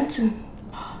accidentally.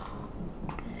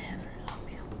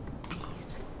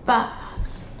 Fast.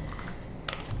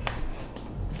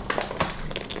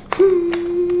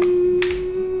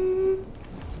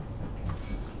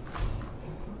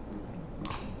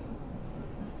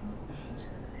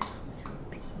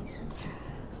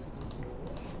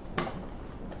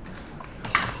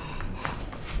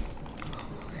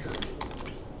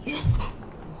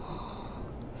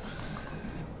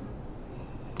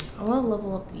 I want to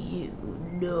level up you.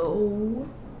 No.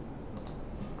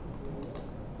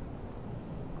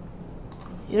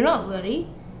 You're not ready.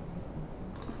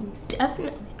 I'm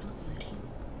definitely not ready.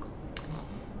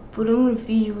 But I'm going to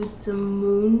feed you with some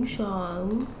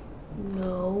moonshine.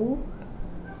 No.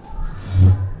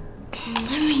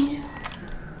 I mean.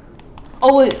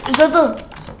 Oh, wait. Is that the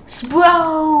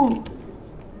sprout?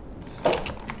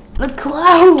 The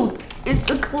cloud!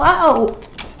 It's a cloud!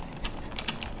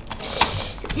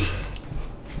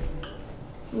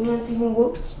 You want to see even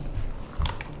worse?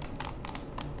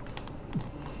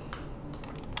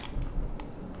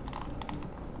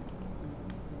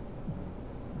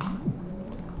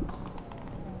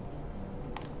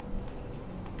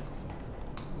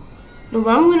 No,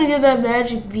 but I'm gonna get that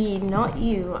magic bead, not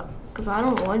you. Because I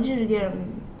don't want you to get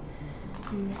him.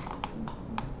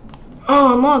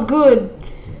 Oh, not good.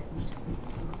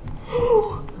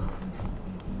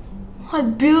 I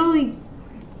barely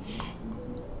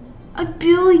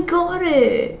got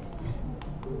it.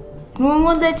 You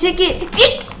want that ticket?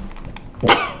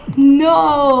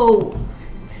 No.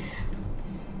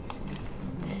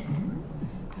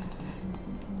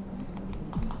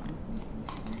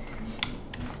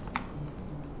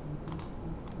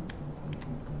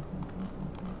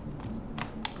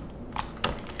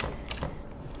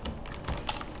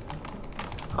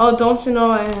 Oh, don't you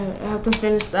know I have to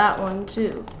finish that one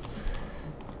too.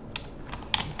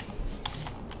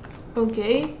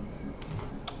 Okay.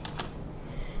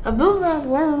 I built that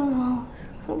one.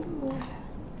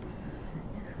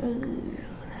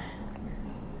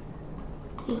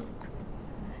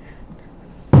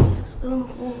 Let's go.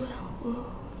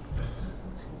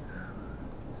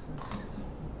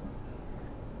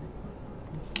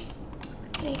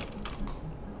 Okay.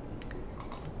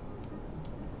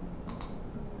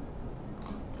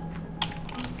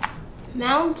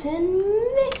 Mountain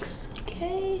mix,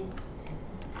 okay.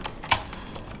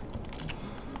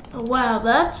 Oh, wow,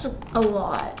 that's a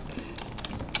lot.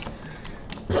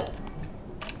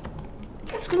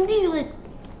 It's gonna be like,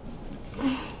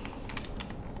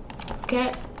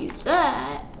 can't use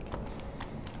that.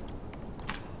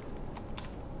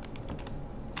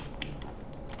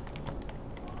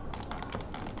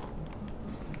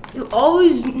 You're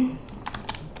always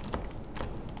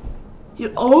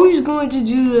going to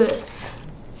do this.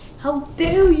 How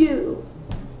dare you?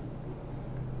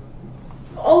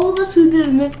 All of us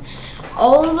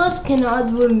can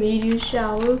either have made you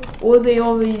shower or they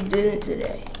already did it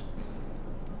today.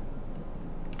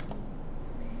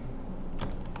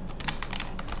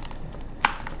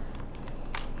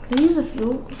 Can I use a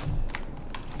fuel?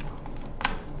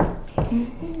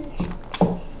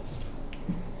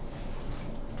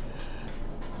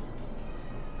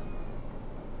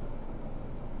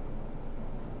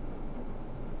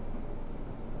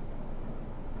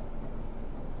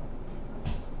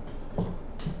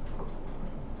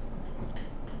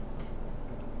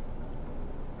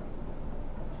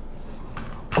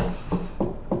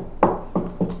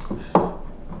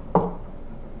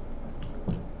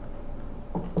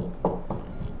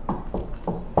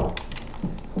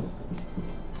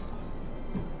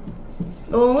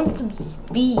 Oh, I want some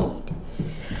speed.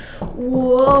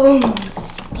 Whoa,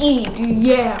 speed,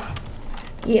 yeah.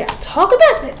 Yeah, talk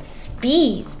about that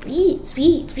speed.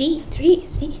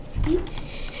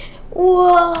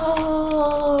 Whoa.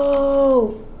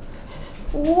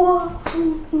 Whoa.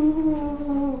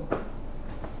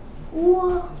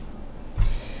 Whoa.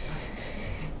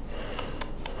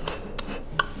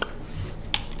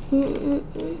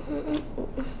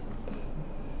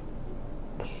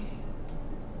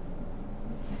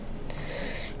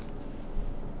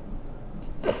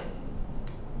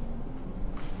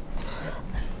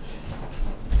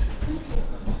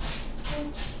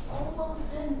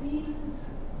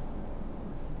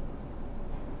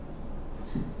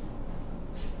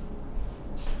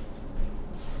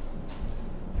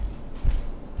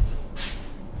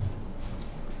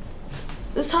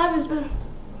 This time has been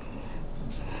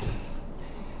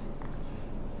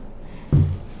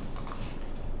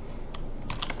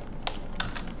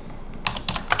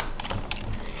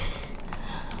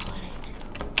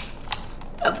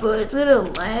but it's gonna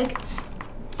lag.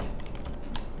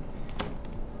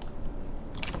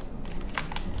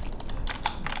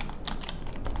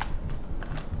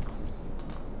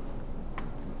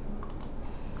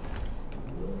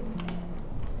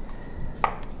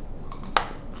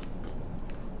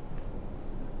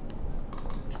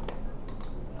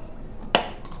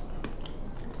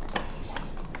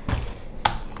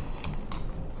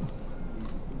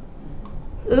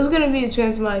 There's gonna be a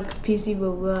chance my PC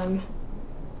will run.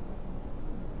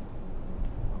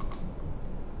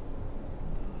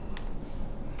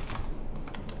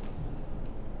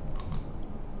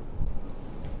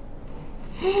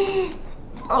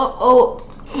 Uh-oh.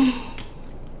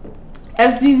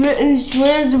 As the written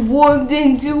transformed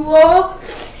into a...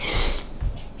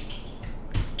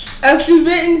 As the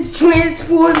written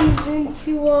transformed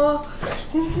into a...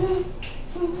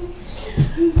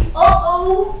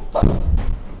 Uh-oh.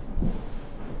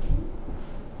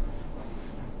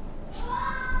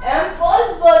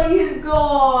 buzz buddy is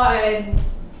gone.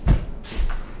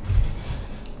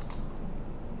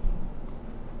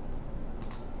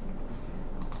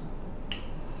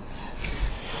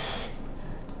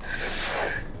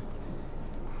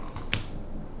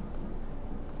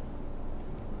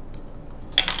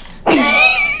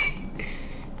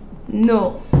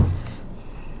 No.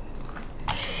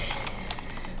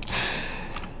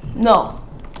 No.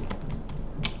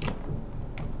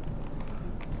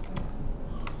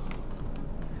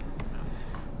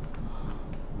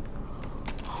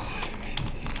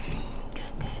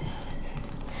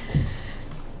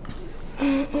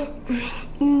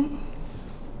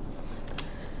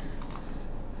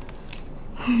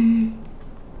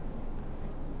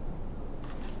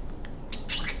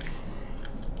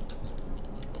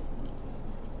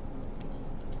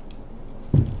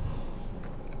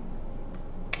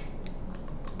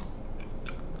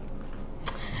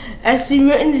 As the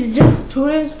mountain just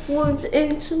transforms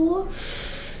into a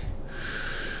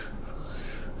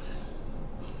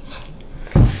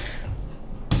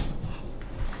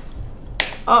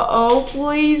uh-oh,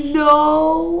 please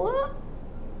no.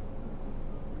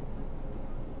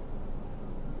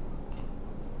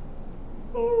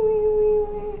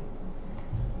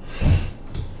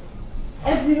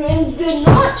 As the mountain did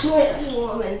not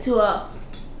transform into a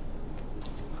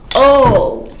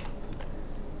oh.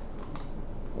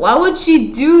 Why would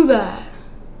she do that?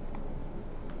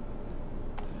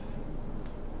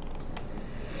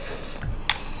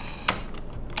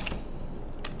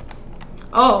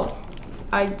 Oh,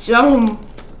 I jumped.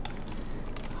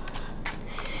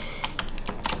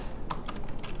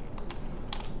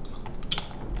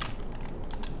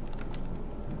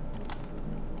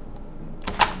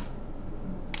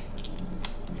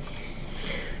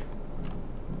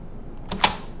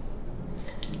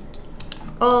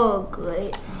 Oh,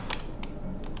 great.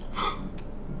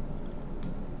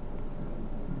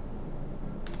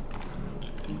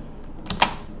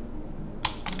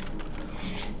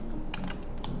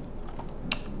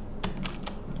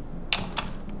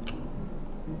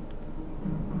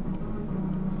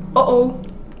 Uh-oh.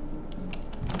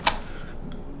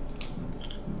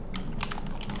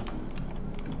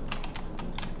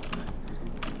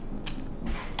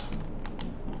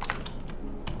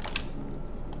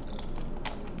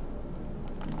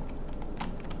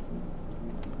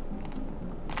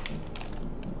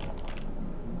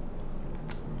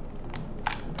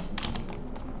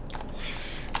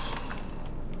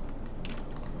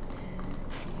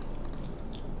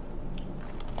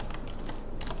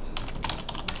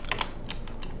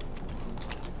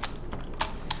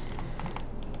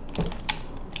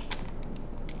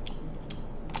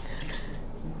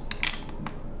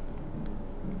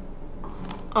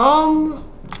 Um.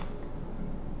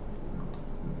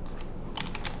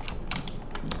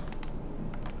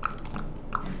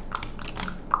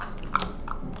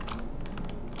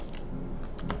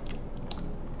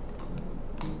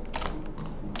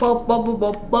 Ba, ba, ba,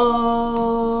 ba, ba.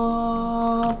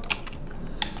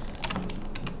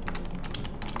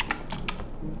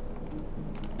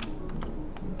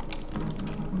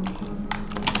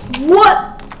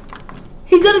 What?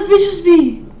 He got a vicious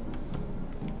bee.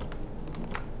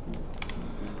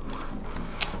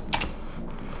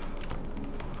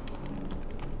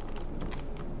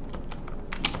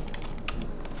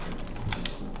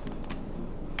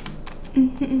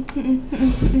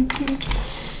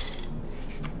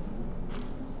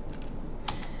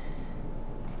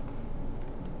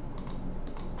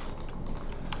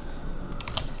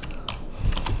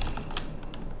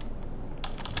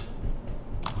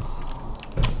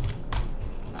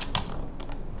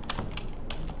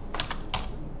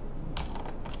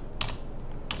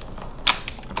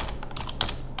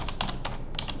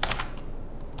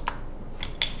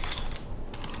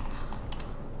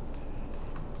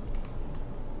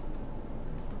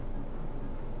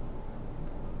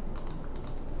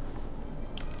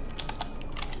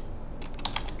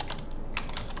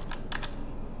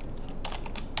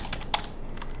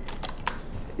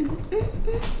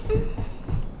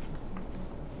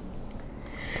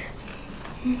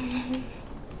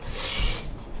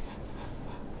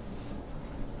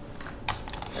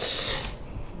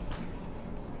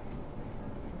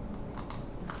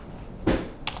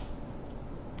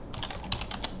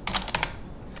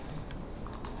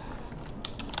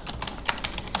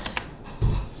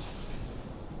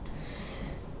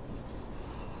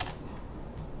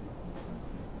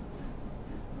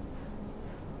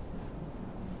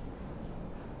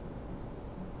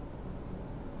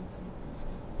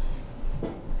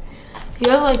 You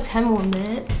have like 10 more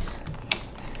minutes.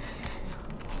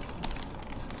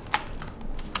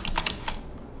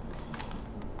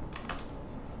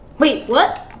 Wait,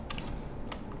 what?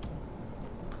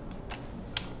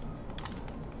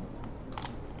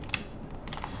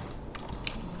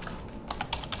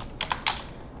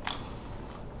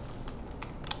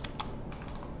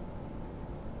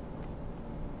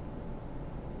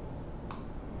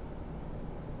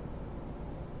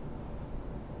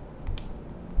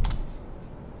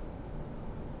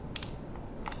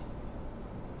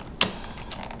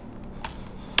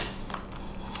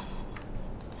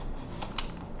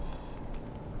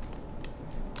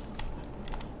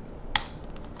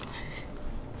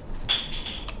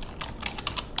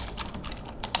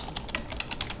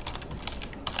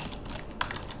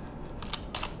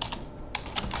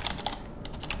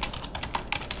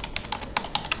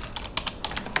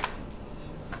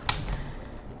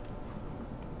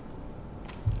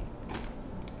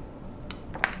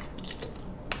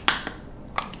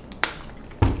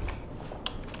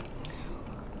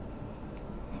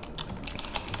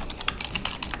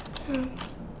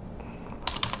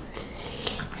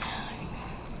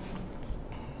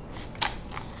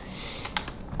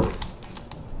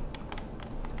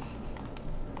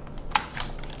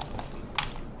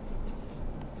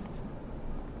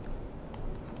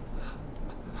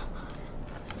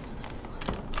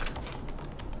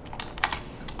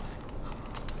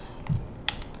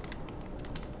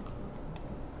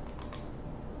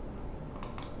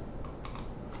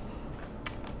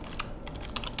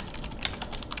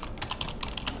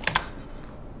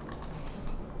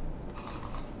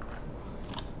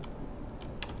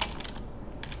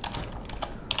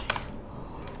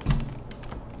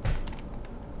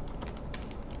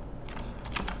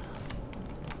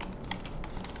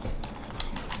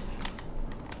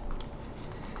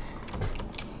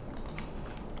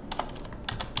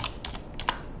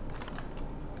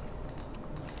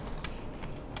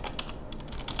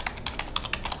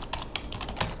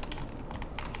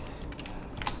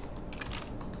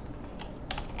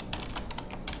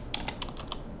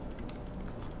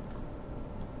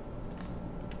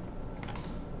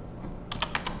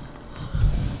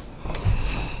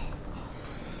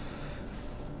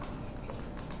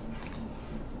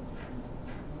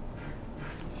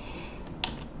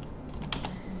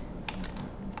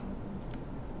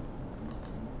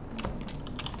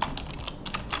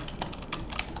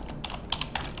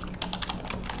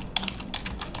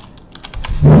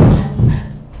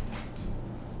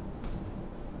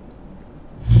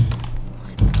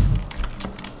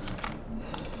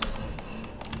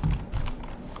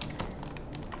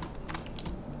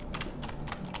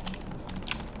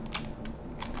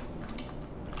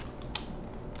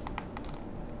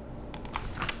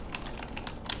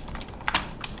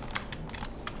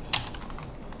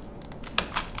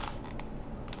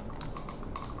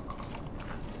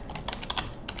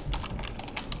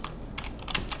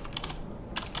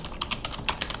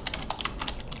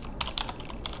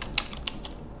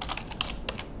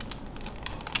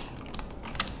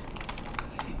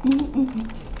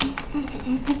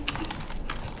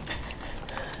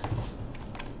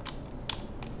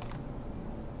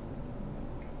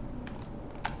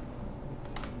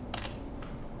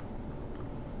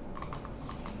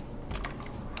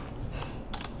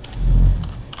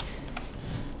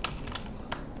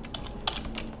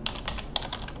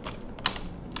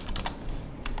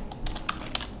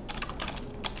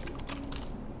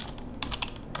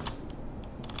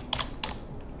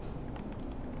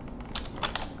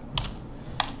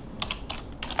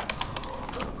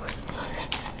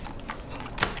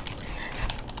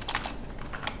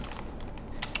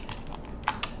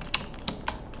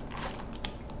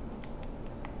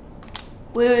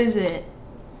 Where is it?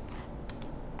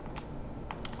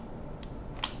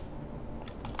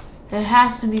 It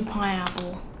has to be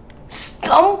pineapple.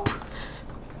 Stump!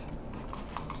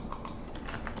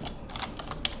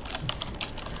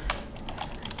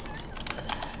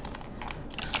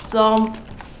 Stump.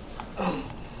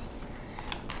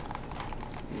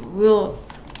 Real.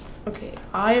 Okay,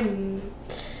 I am.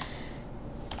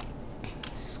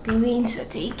 Screens are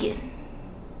taken.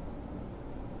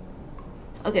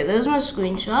 Okay, there's my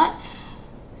screenshot.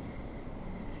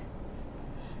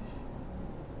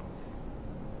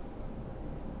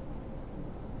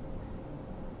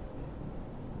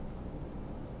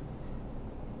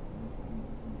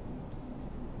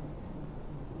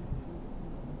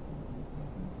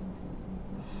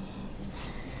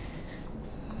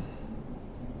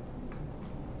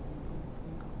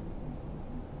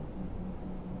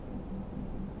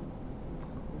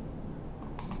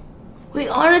 Wait,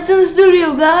 Arnott's in the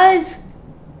studio, guys!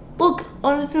 Look,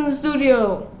 Arnott's in the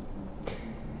studio.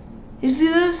 You see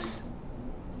this?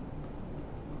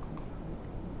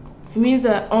 It means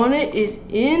that On It is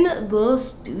in the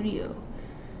studio.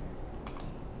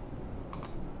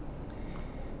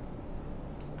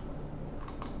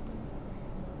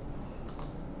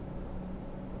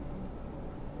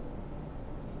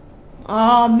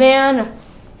 Oh man,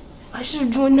 I should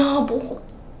have joined Noble.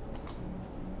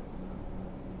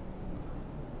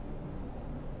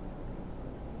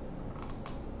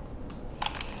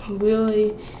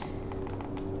 Really?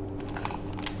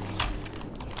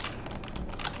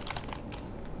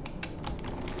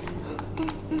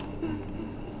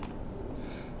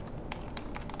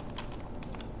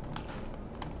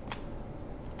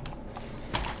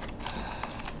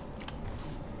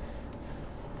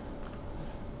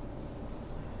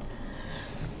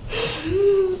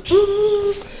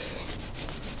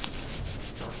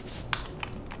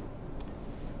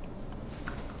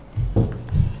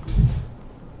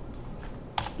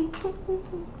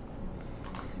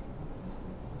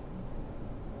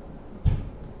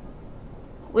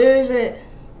 Where is it?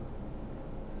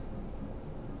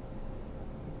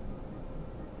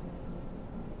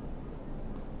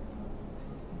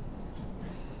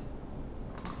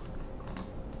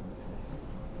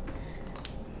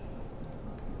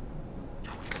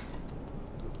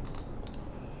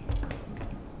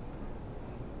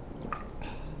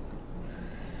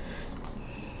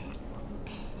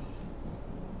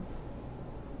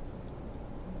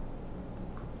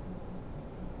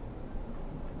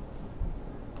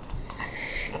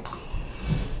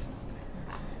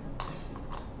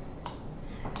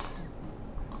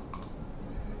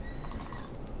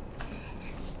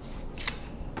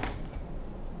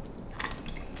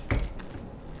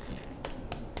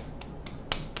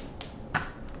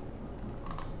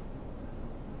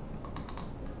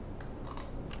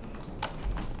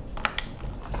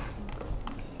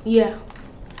 Yeah.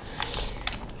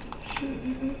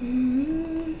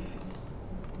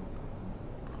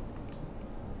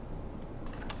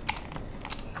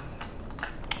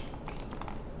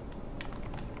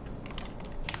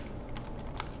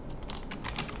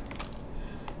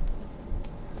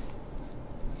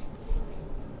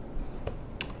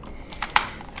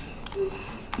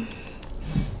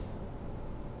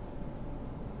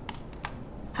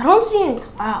 I don't see any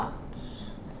clouds.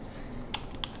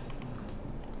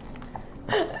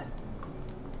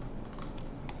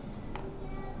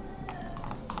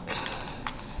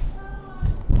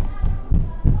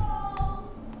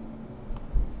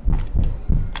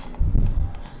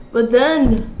 But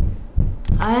then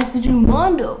I have to do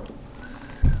Mondo.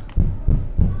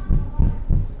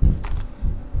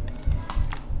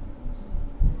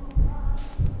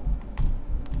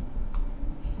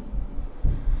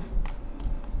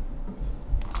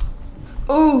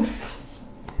 Oof.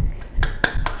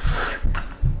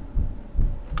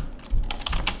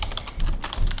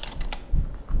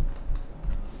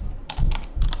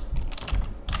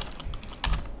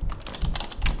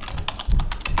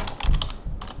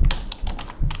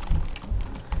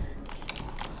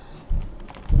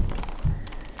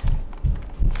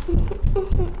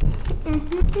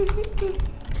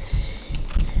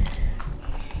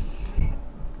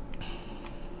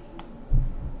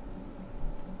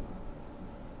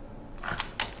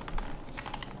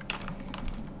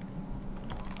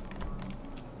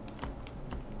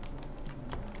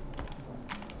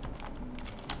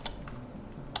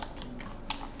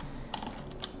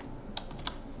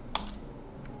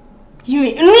 You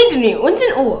need to know what's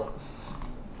an ore?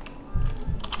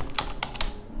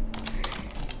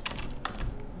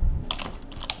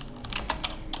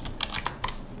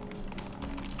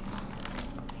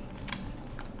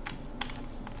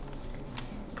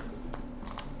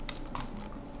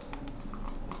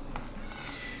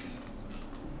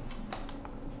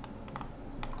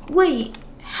 Wait,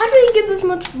 how did he get this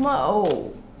much from my,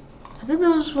 oh, I think that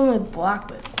was from my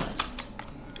Blackbird quest.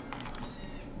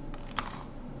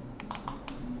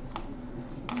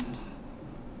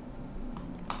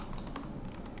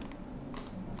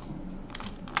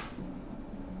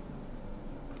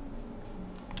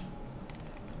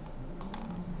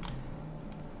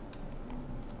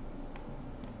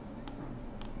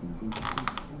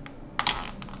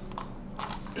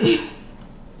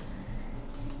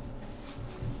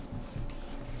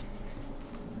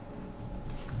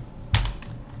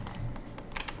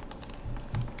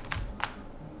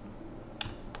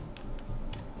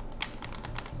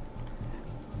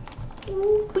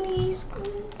 Please.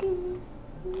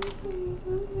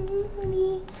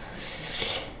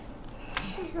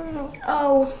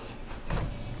 Oh.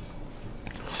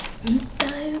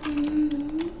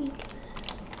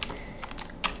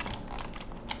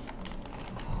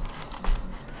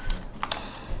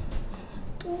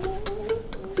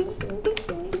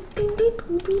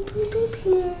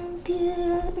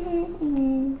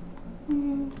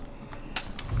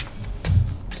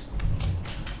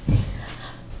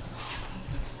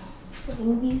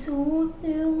 These old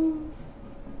things.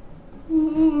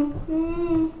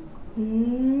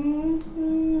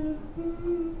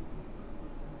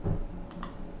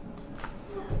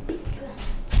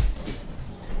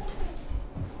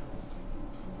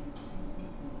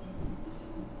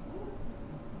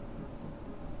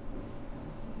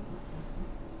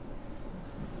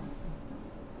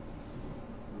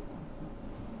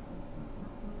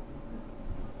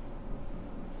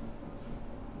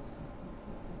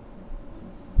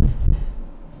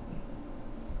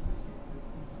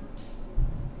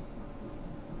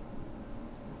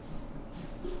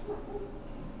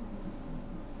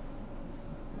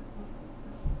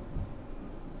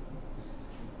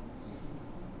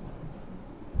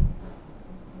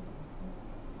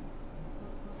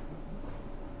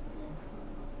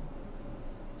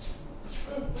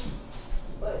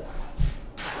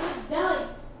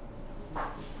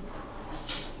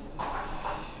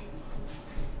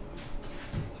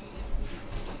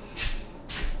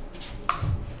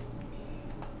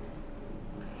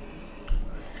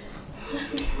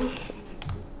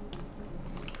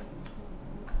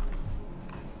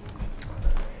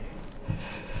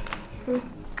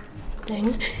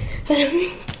 Dang.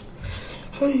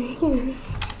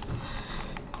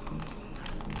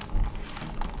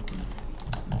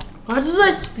 Why does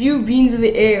I spew beans in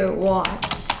the air? Watch.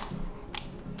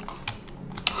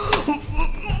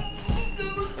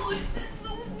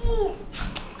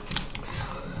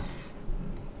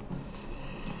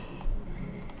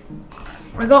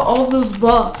 I got all those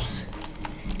buffs.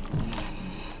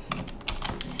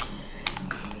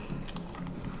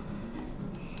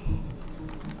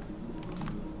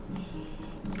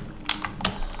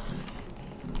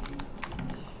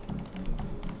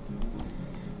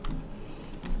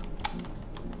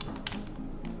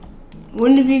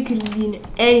 Wouldn't it be convenient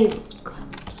any of those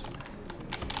clouds?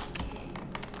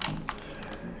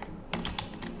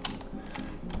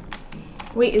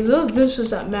 Wait, is there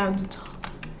vicious at mountaintop?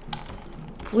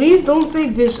 Please don't say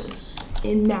vicious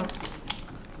in mountain.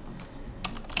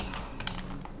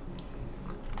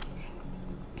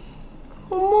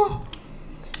 Come on.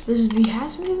 Vicious B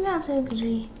has to be mountain because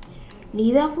we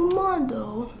need that for mod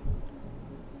though.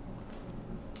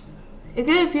 It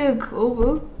could appear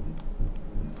Cobra.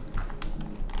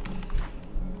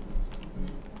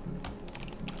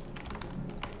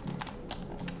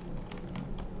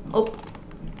 Oh,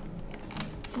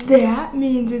 that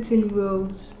means it's in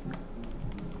rows.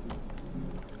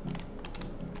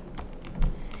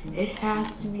 It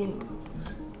has to be in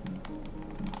rows.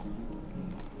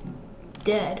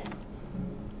 Dead.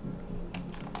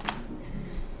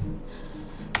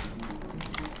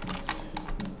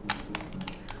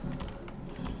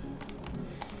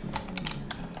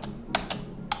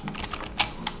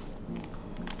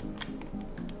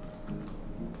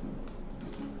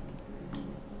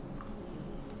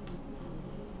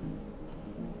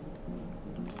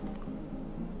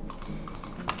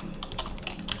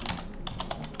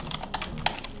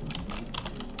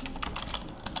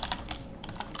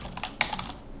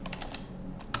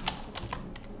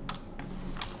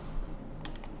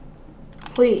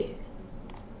 Wait.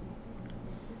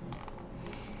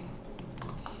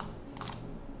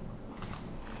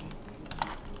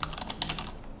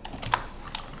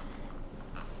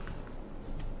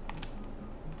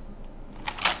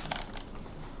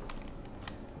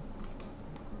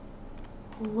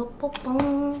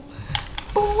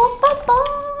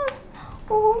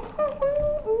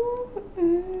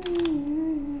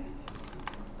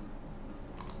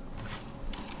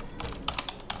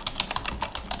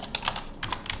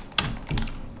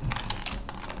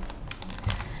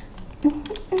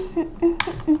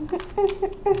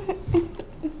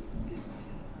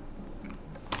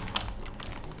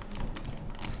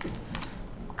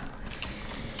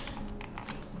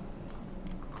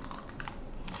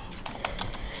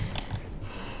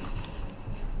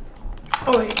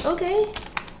 Alright, okay.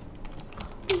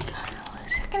 We got a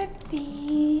second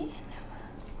B.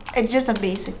 It's just a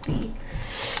basic B.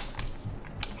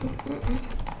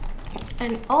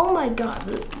 And oh my god,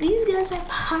 these guys have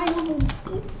high level.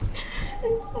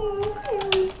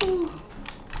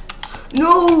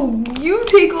 No, you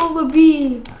take all the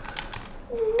B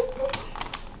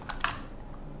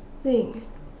thing.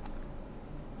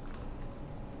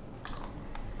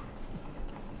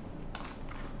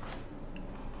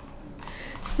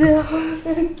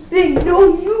 Thing,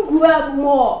 no, you grab them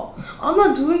all. I'm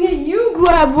not doing it. You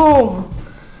grab them.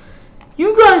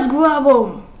 You guys grab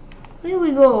them. There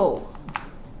we go.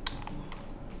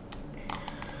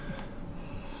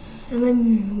 And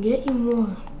then get you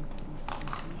more.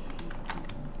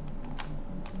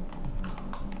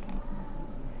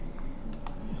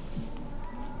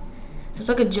 It's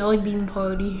like a jelly bean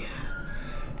party.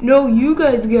 No, you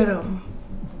guys get them.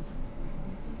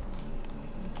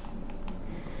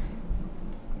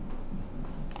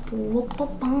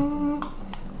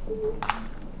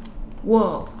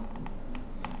 Whoa.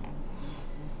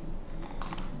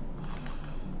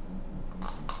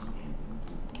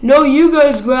 No, you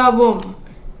guys grab them.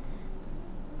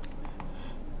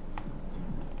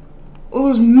 Oh,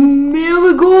 there's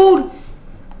marigold.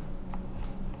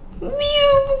 Marigold.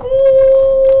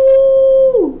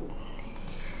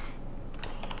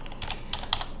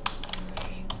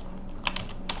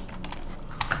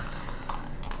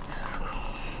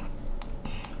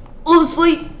 Oh,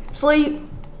 slate.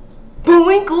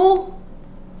 Bullwinkle.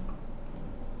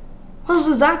 What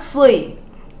is that slate?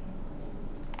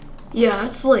 Yeah,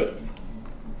 that's slate.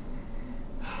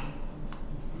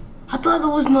 I thought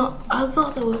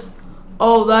there was.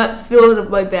 Oh, that filled up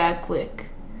my bag quick.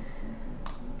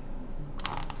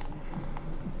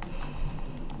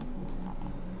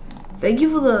 Thank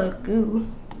you for the goo.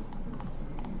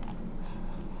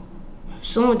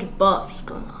 So much buffs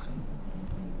going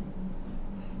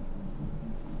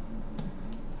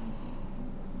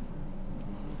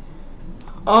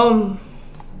on.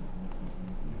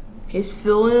 He's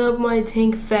filling up my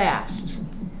tank fast.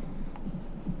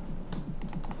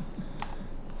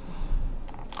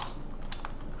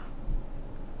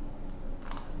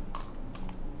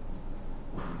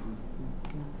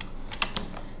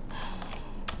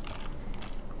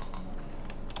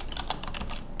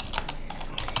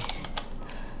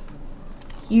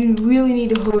 You really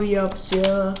need to hurry up,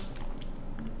 Sarah.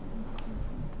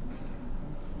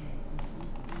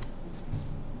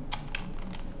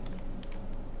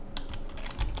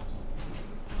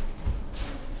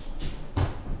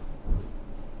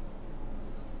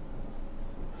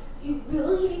 You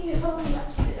really need to hurry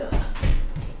up, Sarah.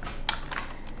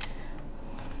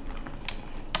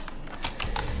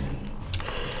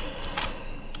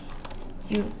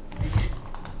 You.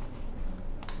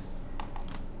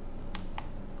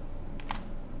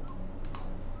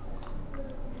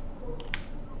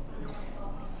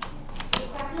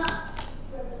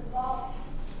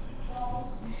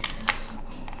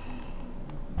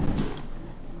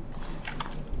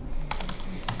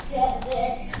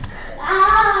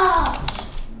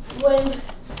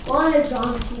 When it's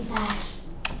on too fast,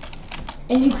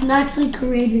 and you can actually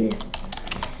create it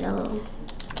yellow.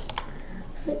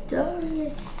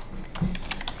 Victorious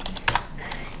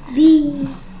B.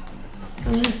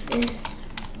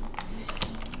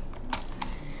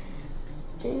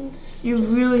 You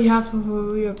really have to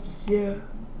hurry up, Sarah.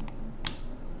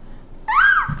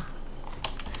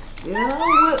 Sarah,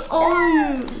 where are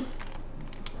you?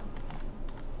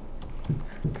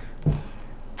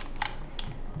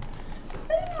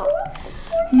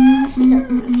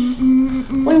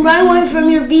 When run away from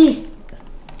your beast,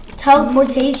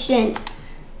 teleportation.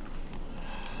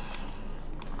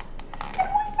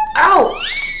 Ow!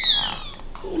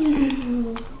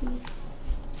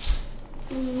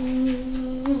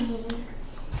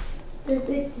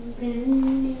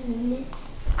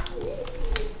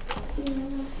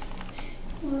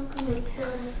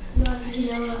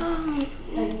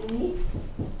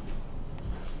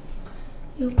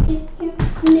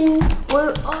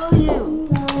 Where are you?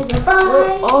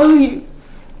 Where are you?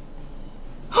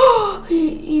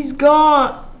 He's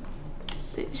gone.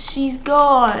 She's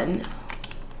gone.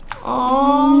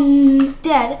 Oh,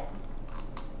 dead.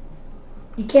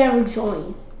 You can't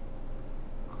rejoin.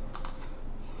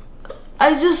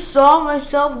 I just saw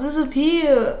myself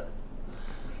disappear.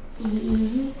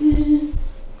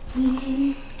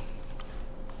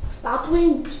 Stop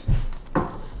playing.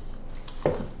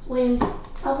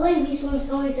 Stop playing Beast when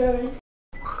somebody's turn.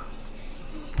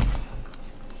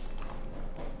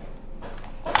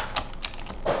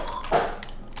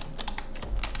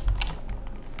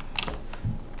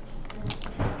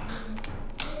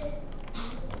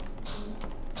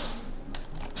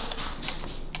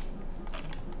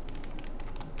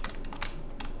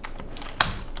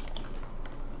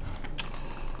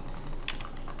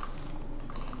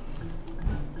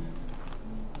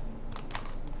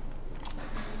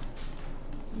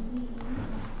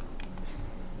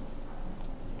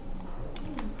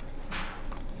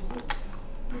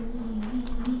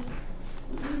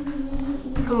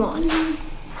 Come on.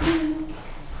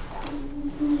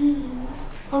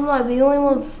 Am I the only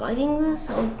one fighting this?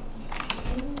 Oh.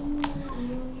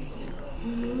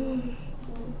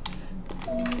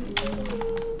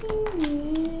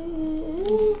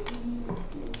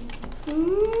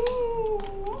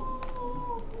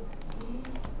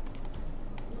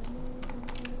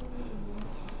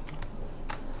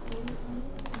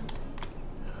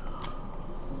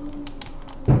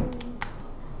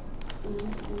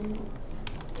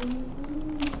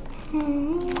 See.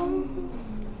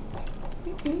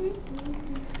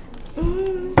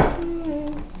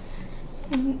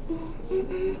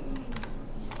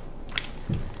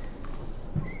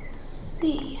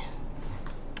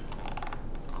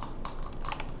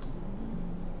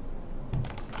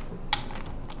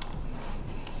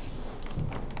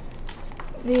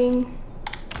 Thing.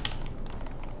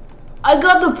 I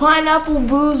got the pineapple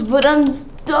boost, but I'm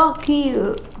stuck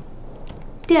here.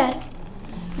 Dad,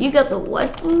 you got the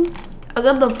what boost? I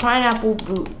got the pineapple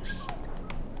boost.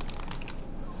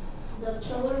 The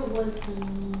killer was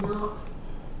not.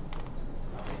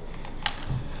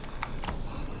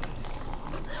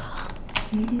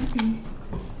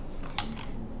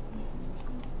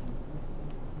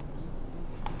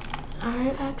 I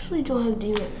actually don't have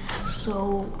demon mask,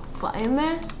 so fire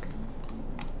mask.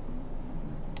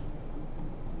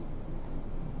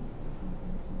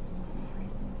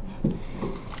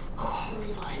 Oh,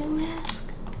 fire mask.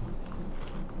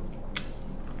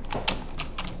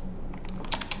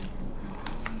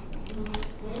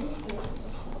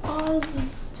 Oh,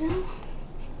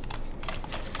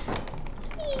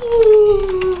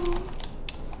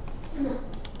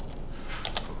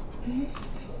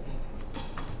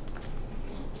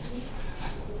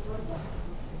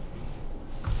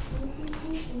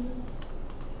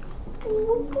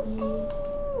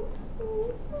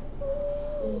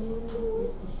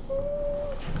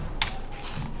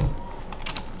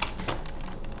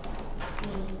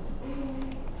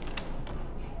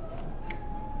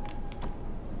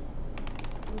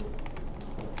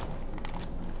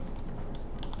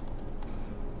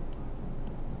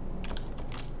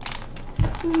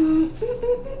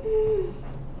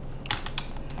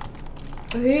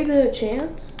 Are you the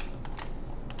chance?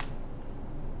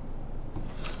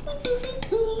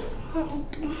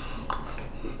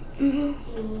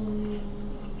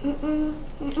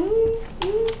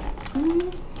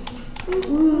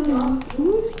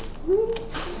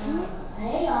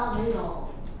 Hey,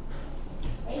 y'all.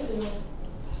 Hey, you.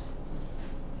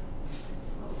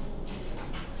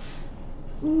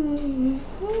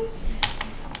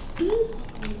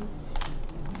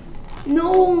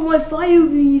 No, my fire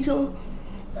visa.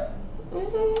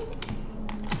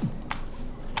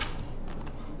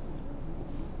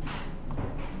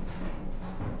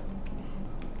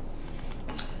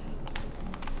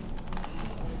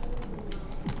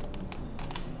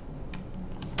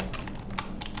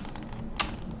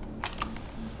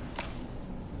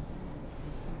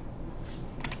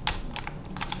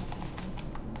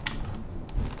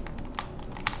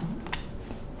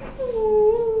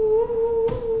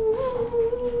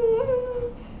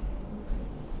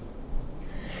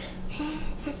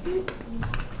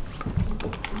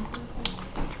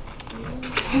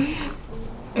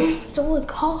 Someone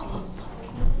call.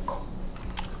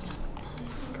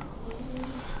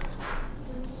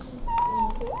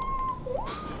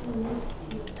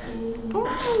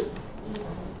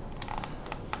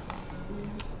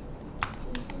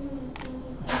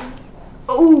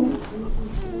 Oh.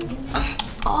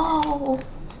 Oh.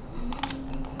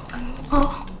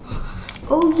 Oh.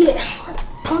 Oh yeah. Let's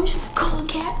punch the cold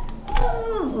cat.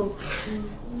 Ooh.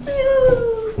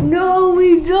 Ooh. No,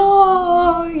 we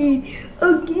died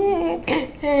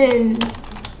again.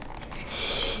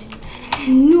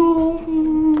 No.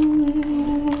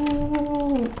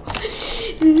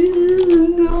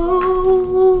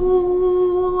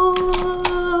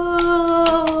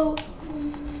 No.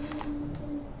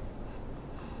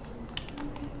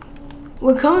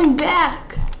 We're coming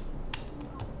back.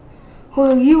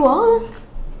 Well, you are?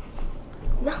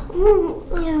 No,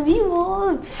 you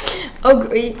are. Oh,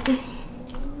 great.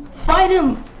 Fight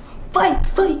him. Fight,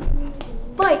 fight,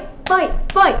 fight, fight,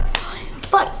 fight,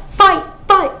 fight, fight,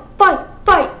 fight, fight,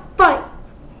 fight, fight.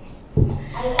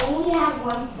 I only have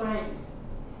one friend.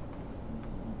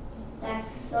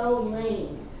 That's so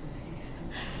lame.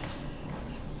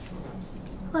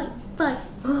 Fight, fight.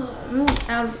 Oh, I'm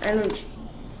out of energy.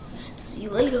 See you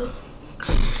later.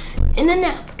 In and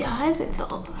out, guys. It's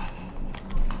all.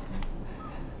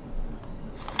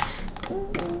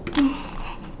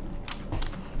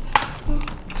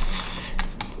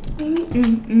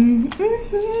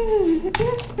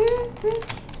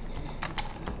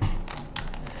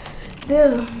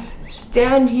 There.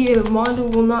 Stand here. Mondo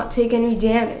will not take any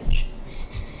damage.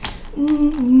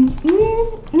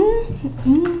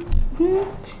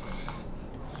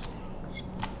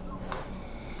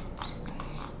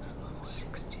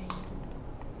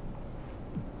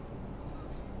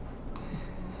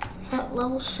 At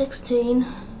level 16.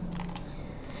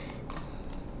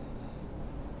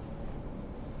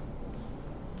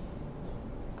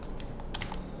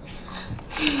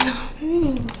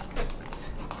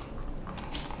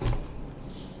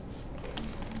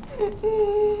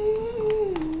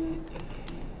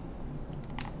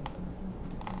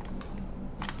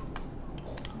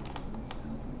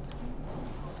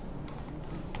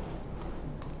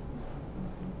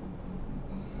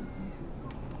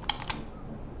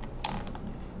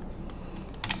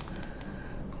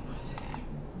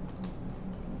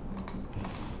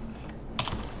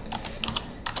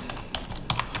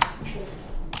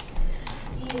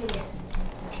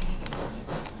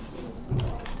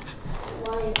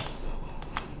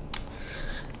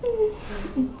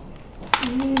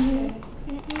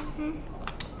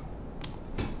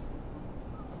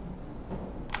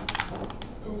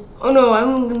 Oh no,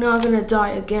 I'm not gonna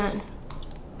die again.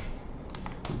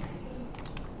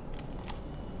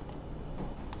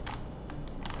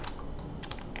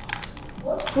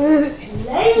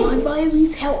 My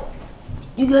babies, help.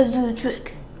 You guys do the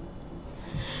trick.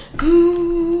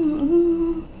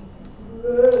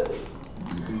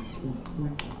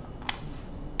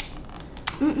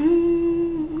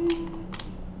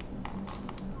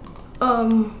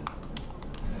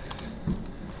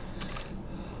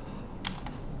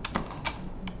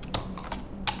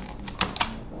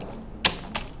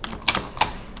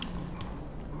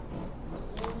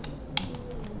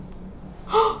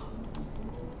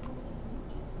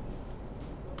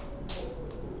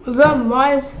 Was that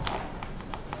mice?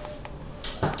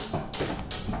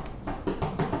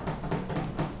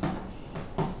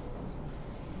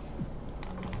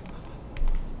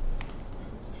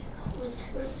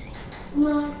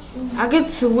 I could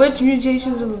switch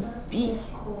mutations of a bee.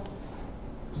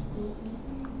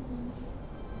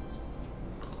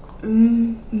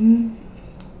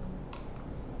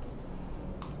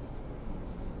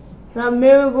 That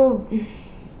miracle.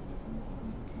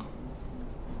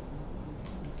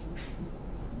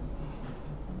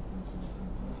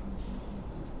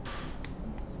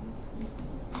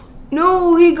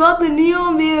 No, he got the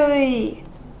neon berry.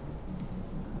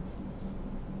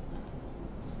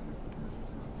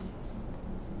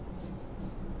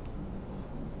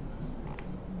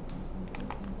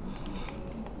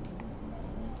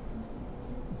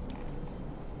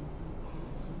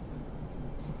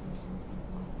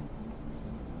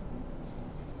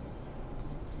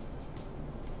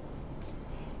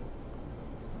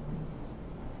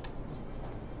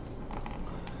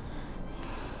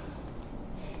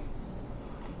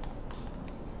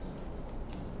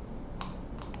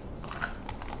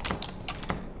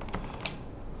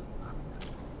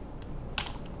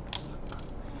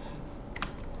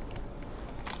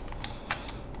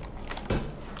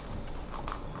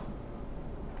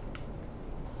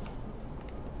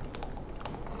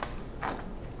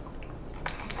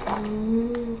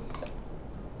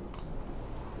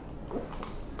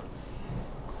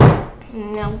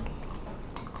 No.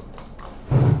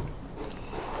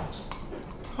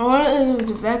 I want it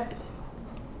to defect.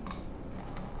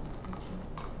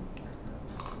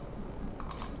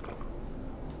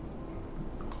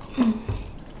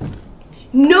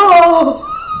 No!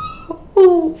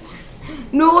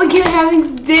 No, I can't having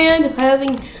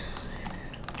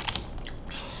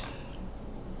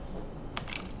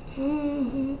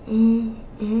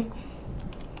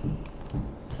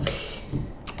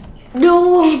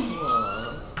No!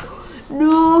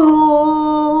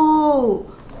 No!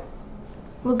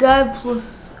 Look, I have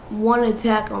 +1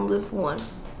 attack on this one.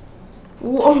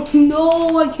 Whoa,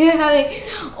 no, I can't have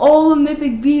all the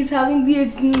mythic bees having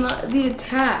the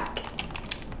attack.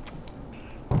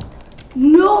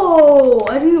 No,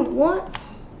 I didn't want.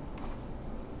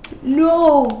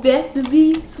 No, back to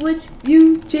bee switch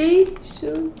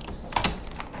mutations.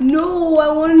 No,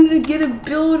 I wanted to get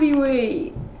ability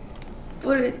weight,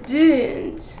 but it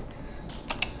didn't.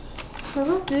 What's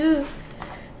up, dude?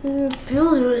 The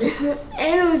ability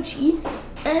energy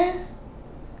and.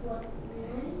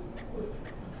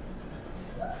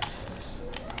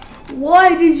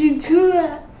 Why did you do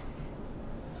that?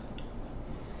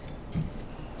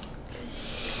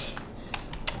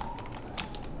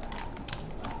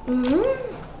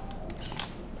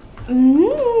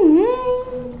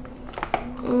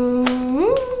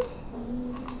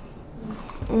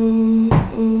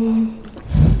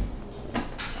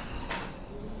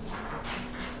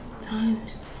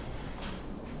 Times.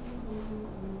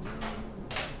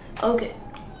 Okay.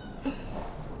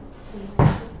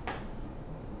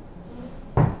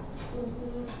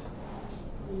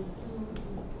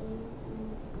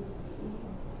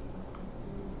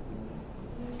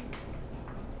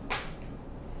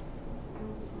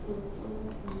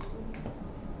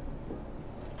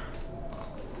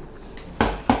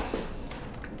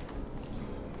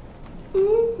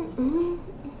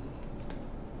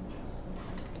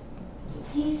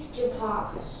 Peace to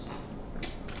pass.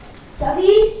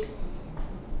 Stubbies?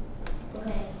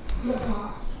 Okay. The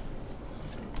pause.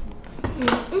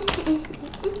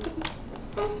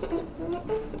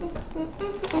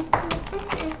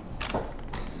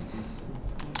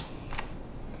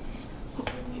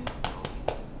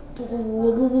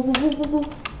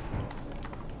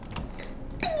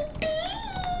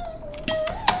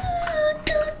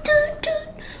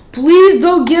 Please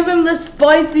don't give him the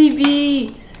spicy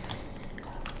bee.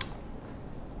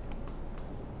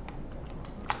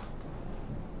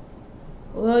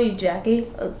 Where are you, Jackie?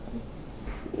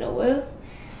 Nowhere.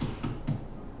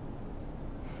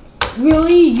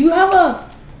 Really? You have a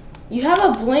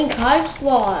blank hive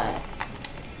slot.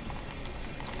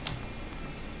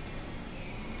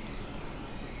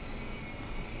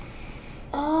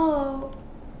 Oh.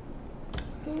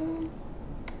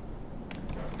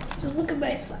 Just look at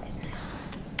my size.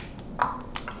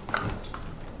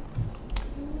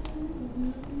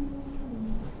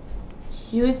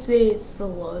 You would say it's the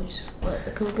large spot,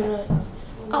 the coconut.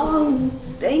 Oh,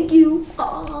 thank you.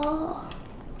 Oh.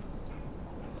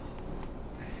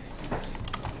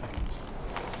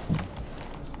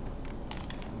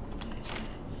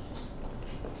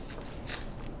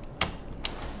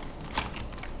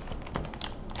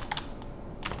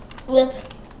 Well,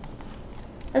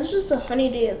 that's just a honey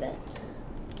day event.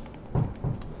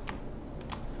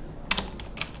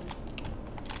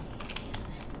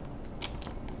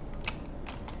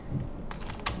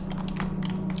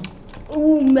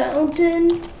 Ooh,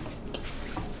 mountain.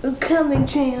 A coming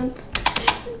chance.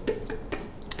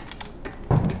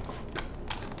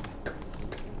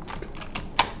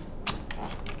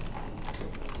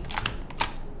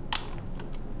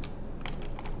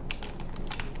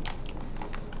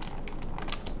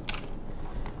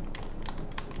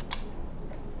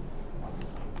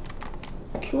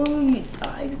 Kill you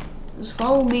died. Just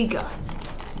follow me, guys.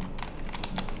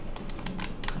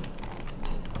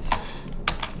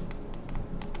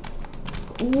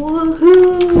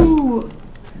 Woohoo!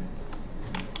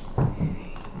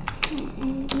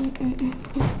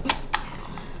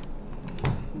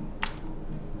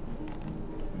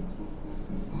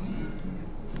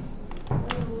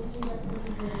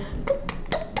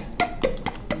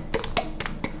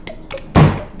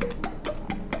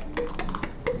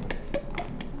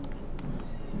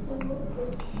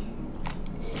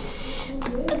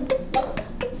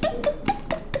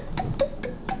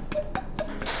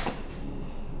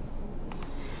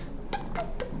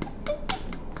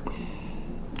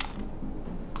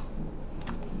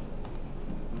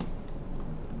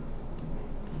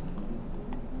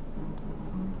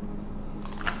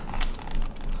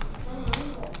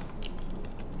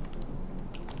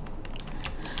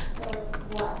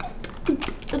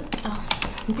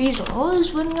 Bees are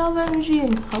always running out of energy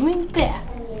and coming back.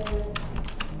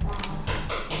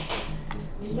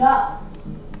 Yeah.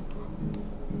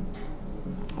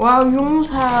 Wow, you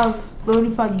almost have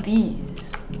 35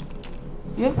 bees.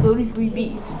 You have 33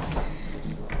 bees.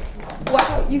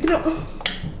 Wow, you can.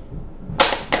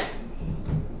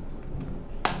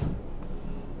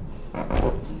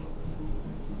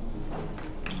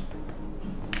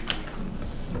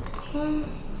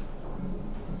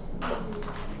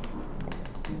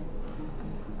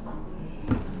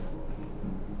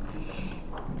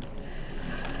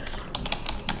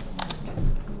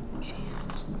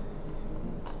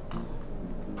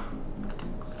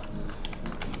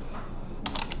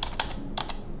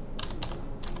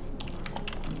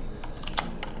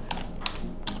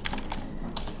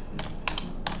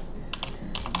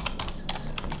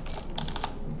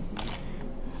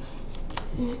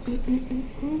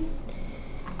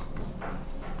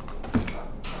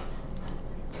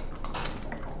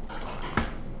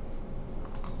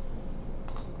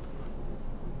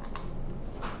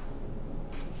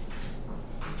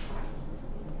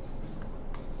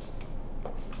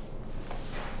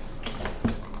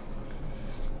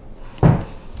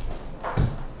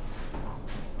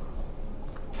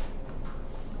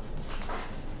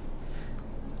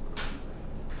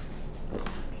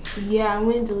 Yeah, I'm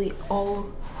gonna delete all.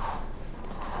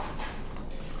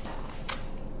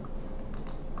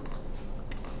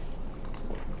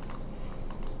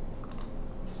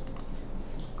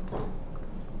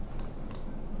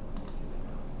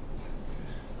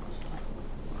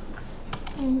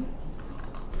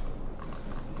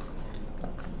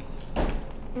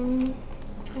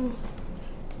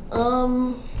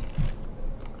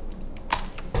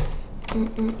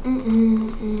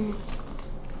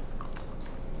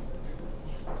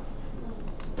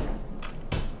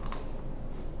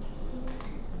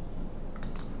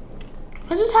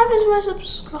 What just happened to my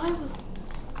subscriber?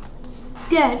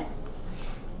 Dead.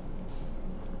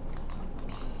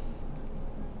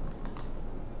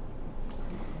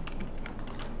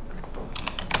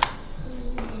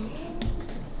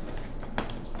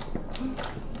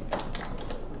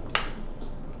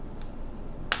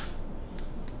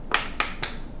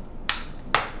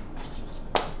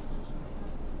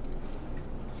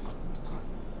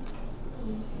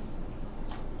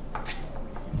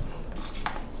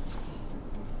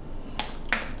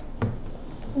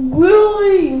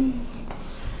 Really?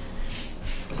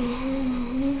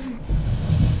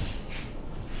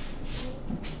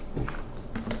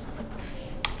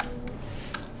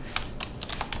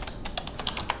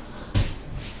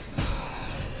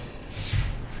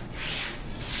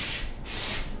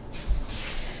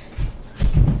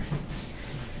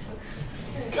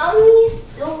 Gummy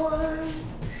store.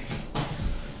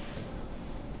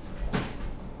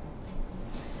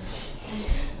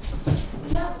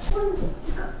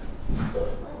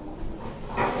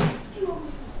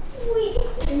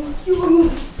 Thank you,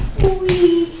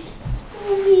 sweet,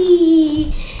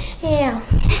 sweet. Yeah.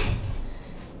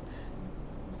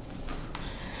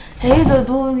 Hey, the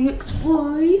door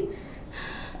explode.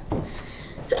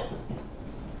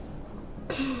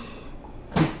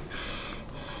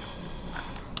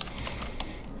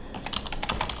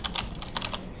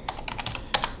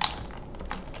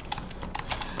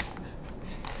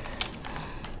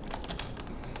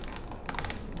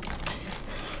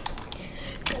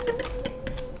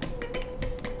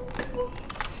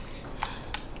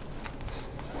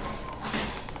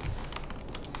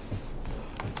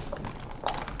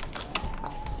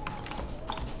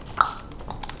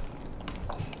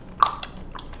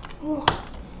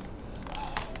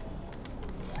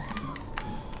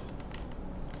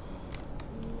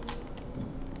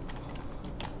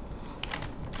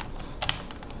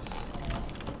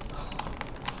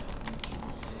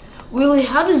 Really,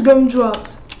 how does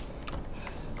gumdrops?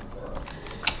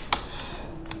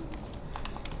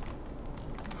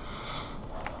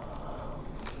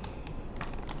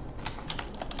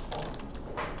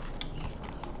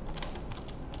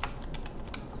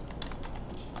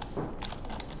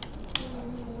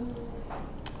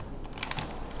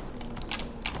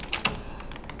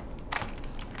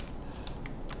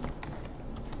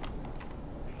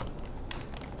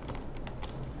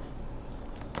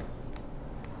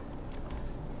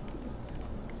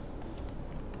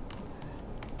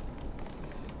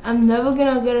 I'm never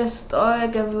gonna get a star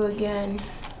egg ever again.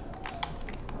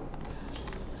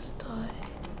 Star egg.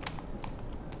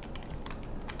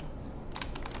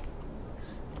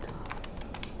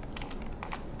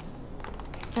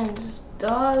 And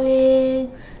star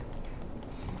eggs.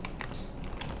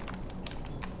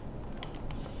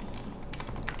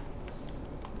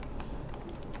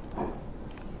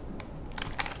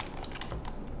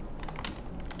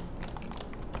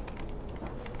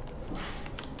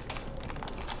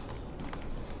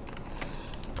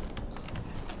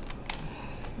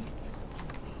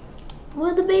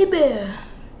 Where's the baby?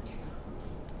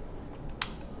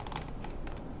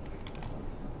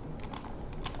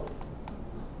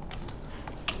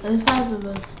 This house is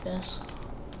very special.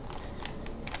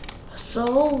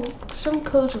 So, some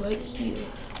codes right here.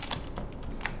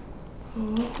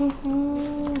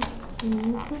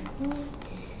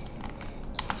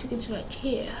 Tickets right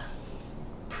here.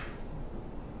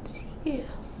 It's here.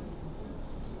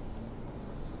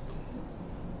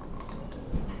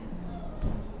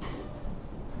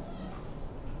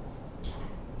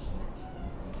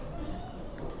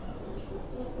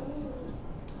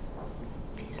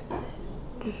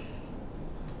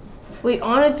 Wait,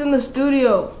 Onnit's in the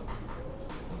studio.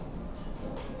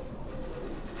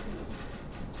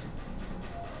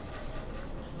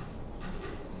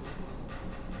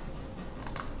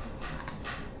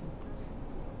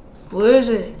 Where is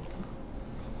it?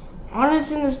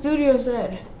 Onnit's in the studio,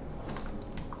 said.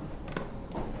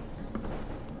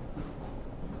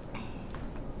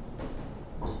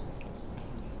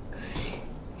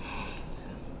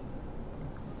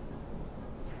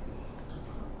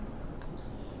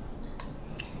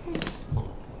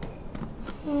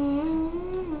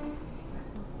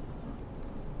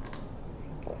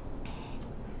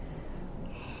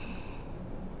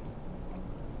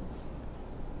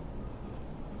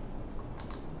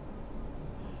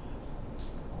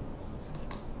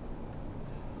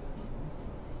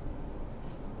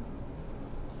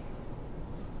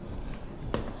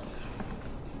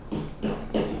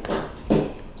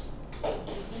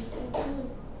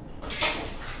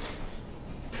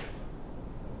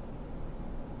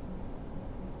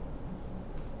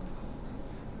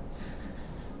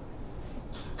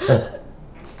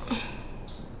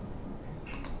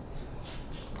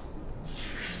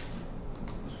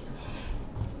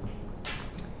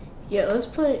 Yeah, let's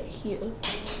put it here.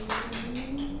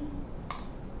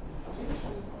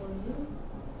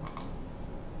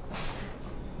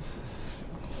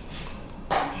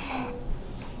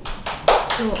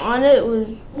 So Onnit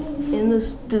was in the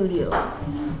studio,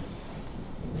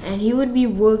 and he would be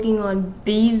working on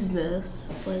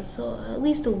BSS, but it's at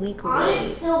least a week away.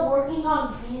 Onnit's still working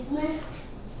on BSS?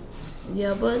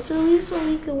 Yeah, but it's at least a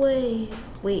week away.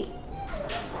 Wait,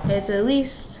 it's at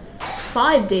least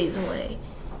 5 days away.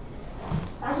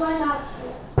 That's why I'm not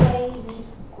playing this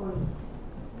recording.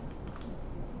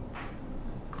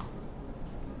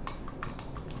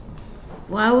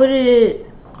 Why would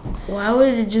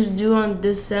it just do on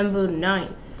December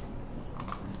 9th?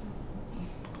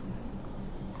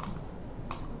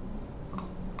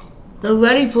 The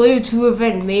Ready Player 2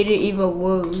 event made it even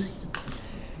worse.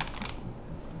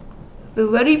 The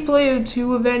Ready Player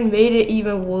 2 event made it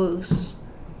even worse.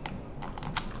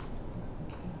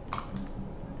 I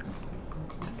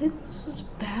think this was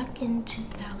back in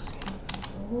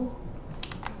 2004.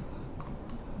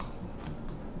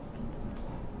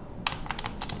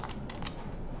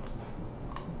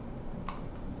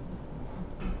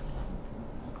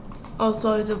 Oh,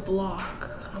 so it's a block.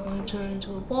 I'm gonna turn it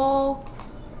into a ball.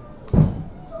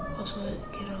 Also,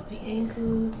 cannot be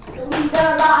anchored.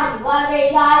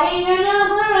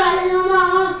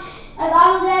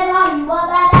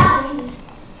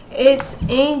 It's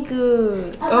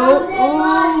anchored. Oh.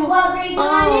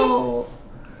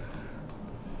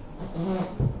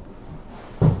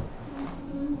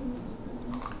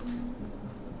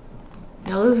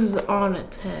 Now this is on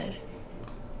its head.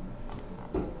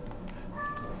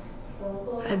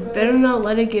 I better not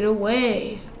let it get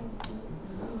away.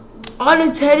 On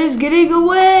its head is getting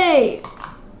away.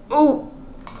 Oh.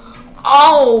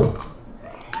 Oh.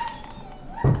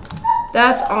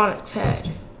 That's on its head.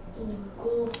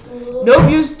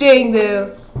 Nope, you're staying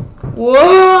there.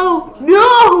 Whoa.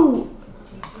 No.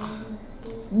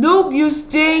 Nope, you're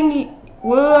staying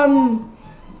where I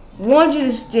want you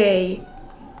to stay.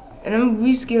 And I'm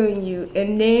rescaling you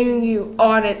and naming you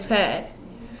on its head.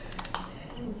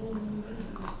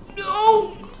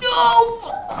 No.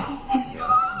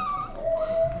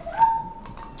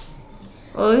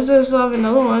 Well, at least I still have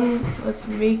another one. Let's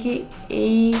make it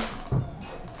a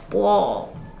ball.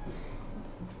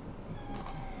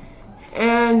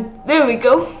 And there we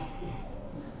go.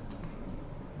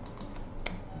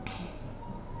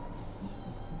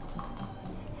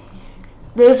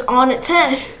 There's on its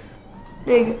head.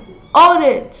 There, on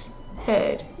its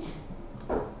head.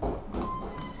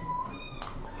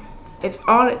 It's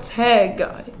on its head,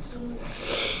 guys.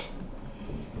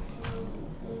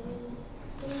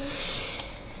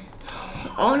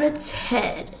 On its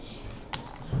head.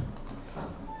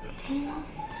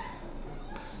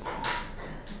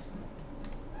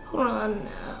 Hold on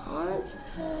now. On its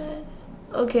head.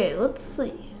 Okay, let's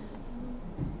see.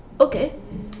 Okay.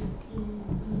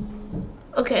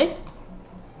 Okay.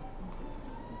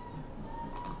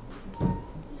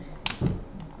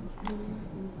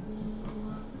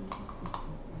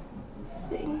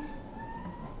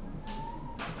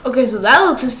 Okay, so that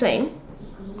looks the same.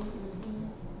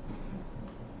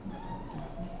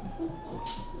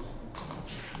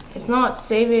 It's not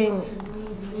saving.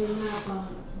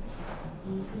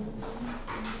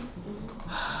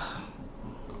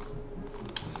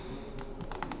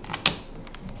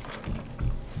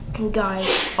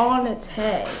 Guys, on its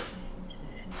head.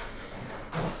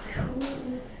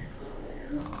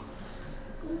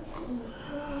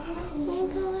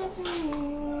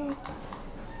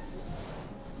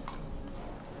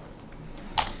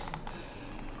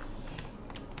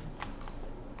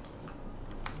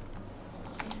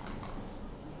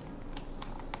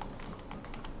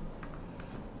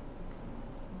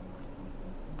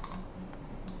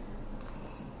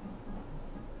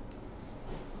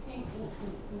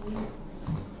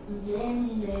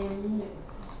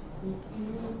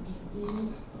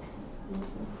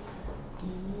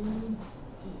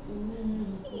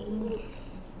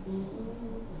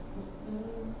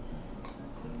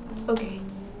 Okay.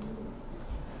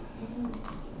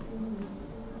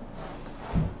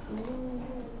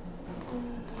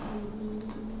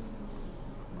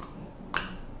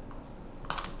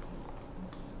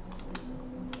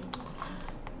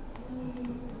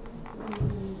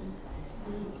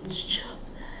 Let's chop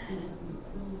that.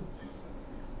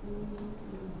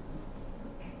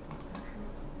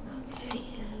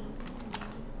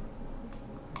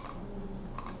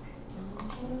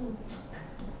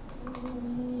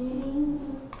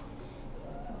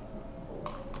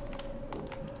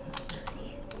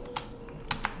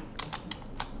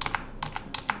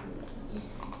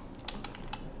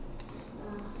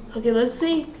 Okay. Okay, let's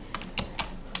see.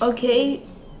 Okay.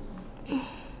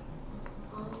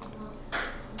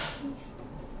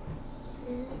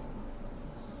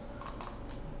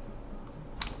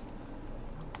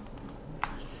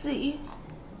 Let's see.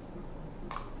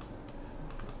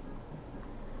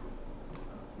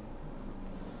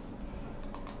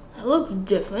 That looks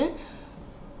different.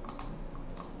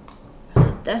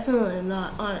 Definitely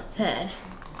not on its head.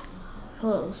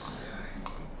 Close.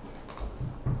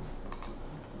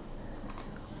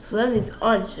 So that means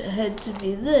on its head to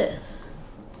be this.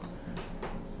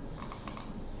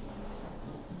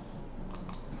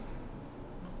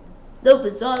 Nope,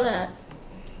 it's not that.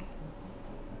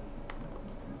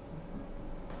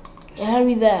 It had to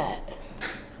be that.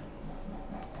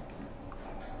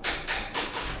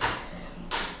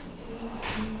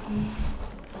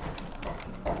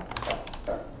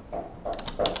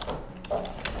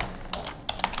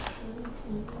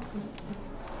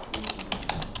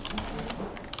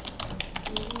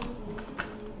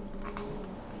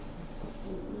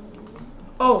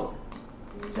 Oh,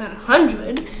 it's at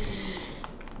 100.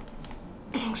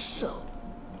 So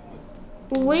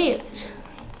weird.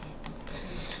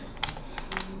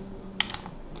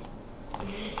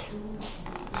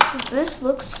 This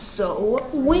looks so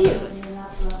weird.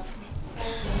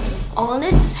 On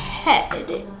its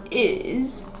head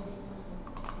is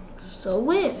so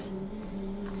weird.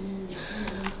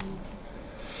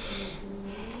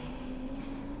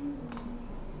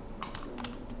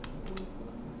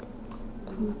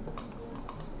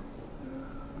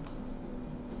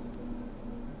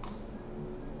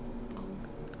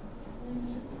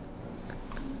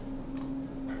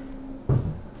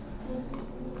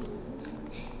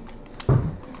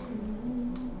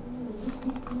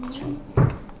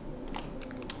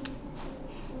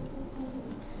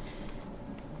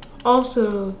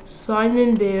 Also,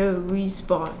 Simon Bear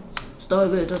respawns. Star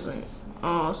Bear doesn't.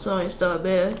 Oh, sorry, Star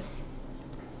Bear.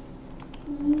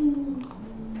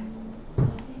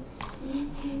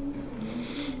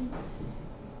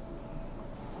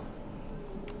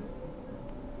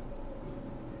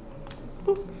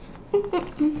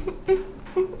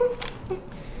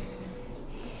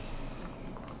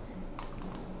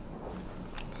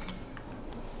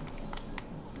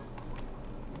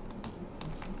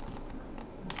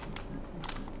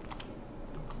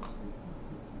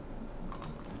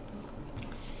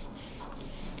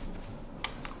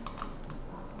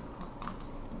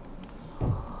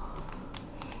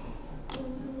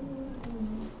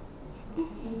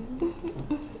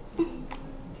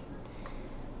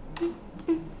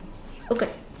 Okay,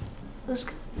 let's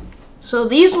go. So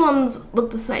these ones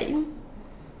look the same.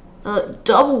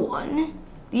 Double one.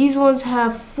 These ones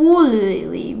have 4 lily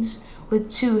leaves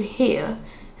with 2 here,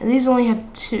 and these only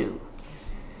have 2.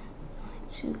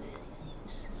 2 lily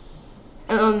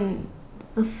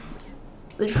leaves.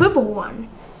 The triple one.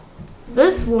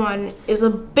 This one is a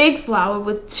big flower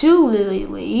with 2 lily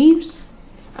leaves,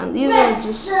 and these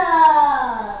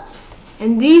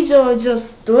are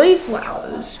just 3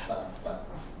 flowers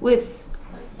with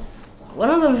one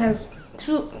of them has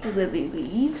 2 lily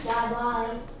leaves.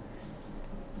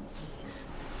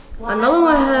 Another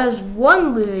one has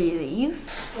 1 lily leaf.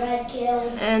 Red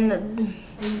killed. And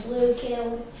Blue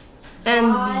killed.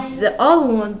 And the other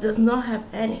one does not have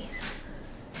any.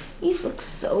 These look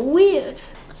so weird.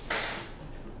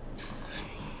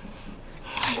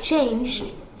 I changed.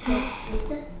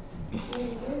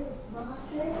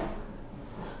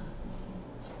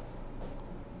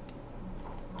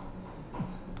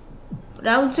 But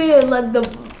I would say I like the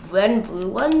red and blue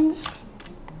ones.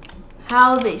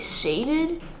 How they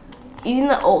shaded. Even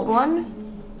the old one.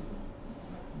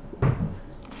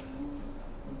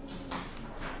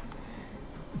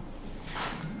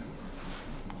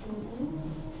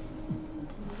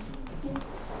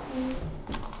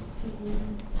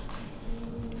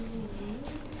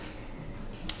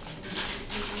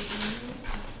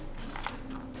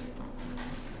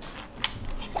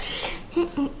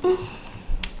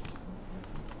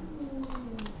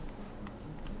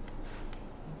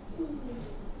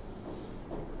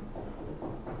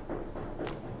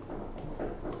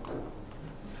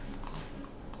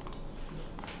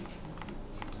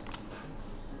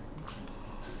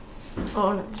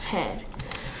 On its head.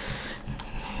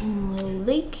 And a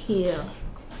lake here.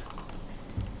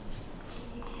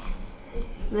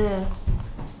 There.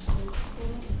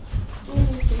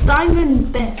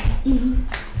 Simon Bear.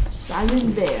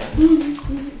 Simon Bear.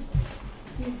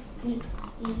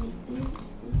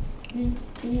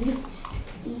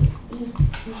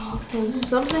 Okay,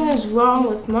 something is wrong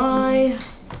with my.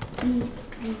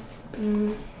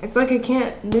 It's like I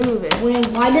can't move it.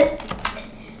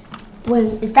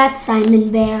 Wait, is that Simon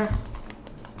Bear?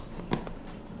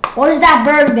 Or is that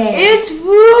Bird Bear? It's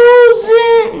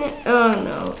frozen! Oh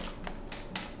no.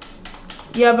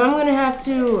 Yeah, but I'm gonna have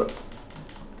to.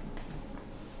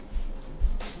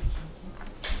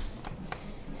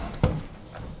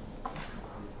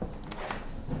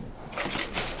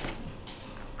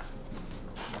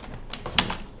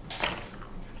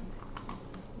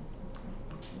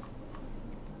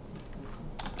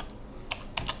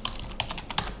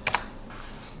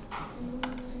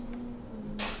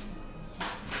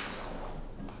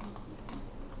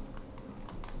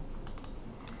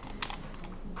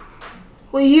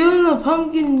 We're here in the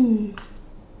pumpkin.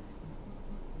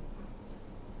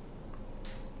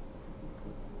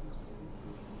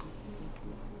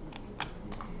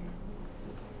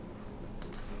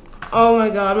 Oh my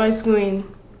god, my screen.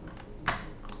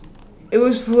 It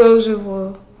was frozen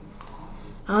for.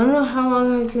 I don't know how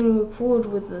long I can record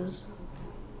with this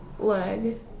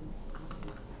lag.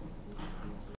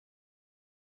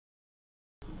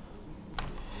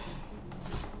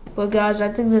 But guys,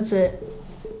 I think that's it.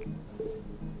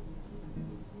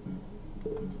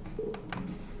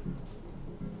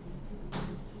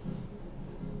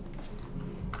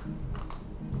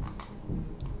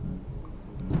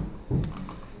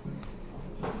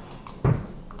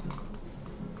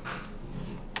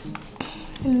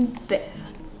 And there.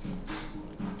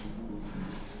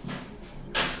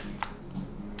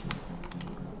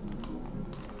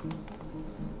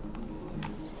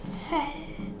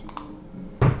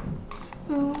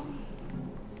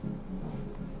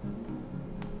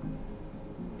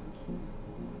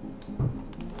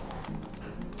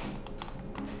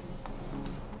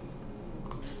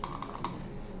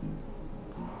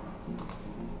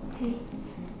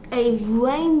 A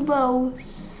rainbow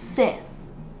Sith.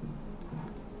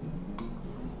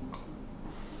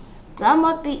 That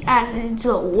might be added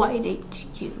into a white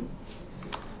HQ.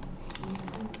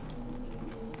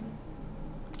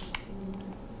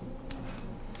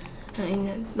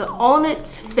 And the on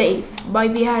its face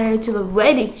might be added to the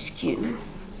red HQ.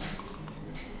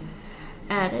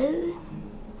 Added.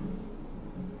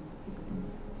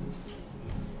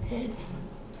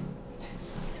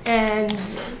 And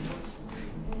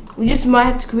we just might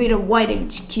have to create a white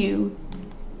HQ.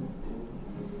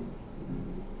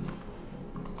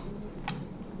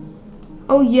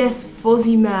 Oh yes,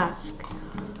 fuzzy mask.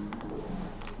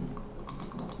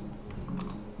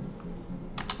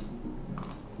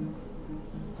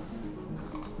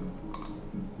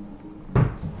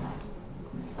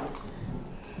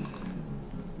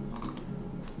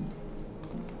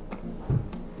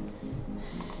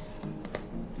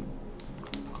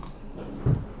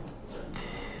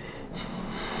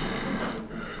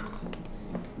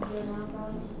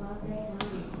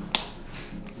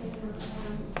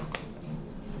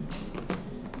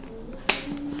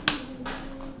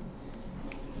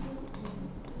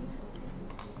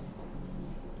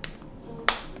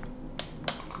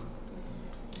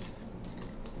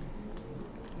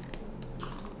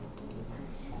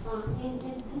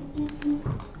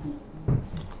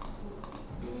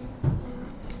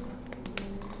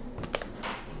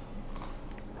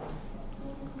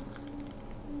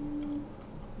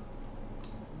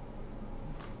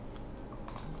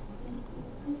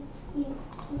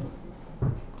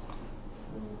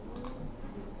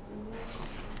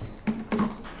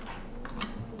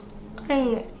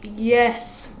 And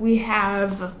yes, we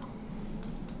have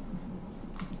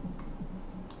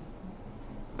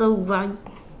the right.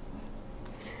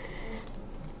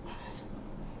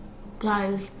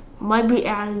 Guys, might be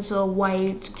adding to a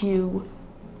white HQ.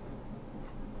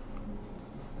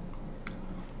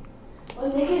 Or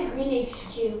make a green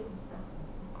HQ.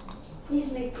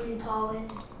 Please make green pollen.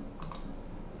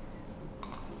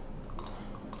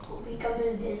 Will become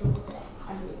invisible to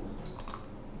everyone.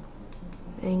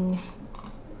 Thing.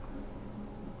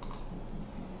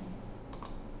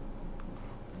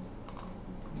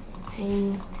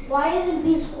 Thing. Why isn't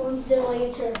Bee Swarm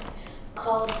Simulator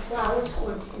called Flower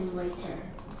Swarm Simulator?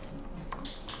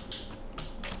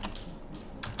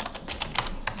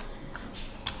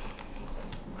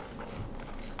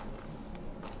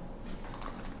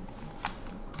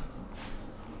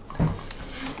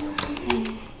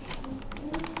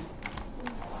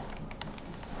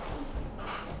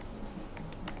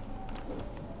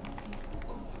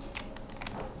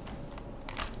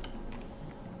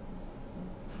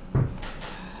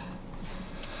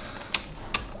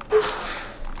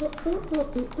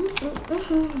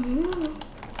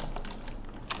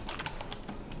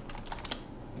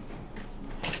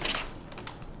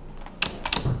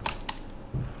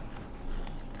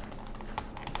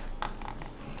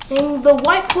 And the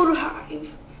white portal hive,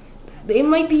 they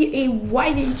might be a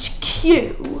white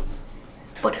HQ,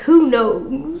 but who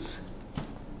knows?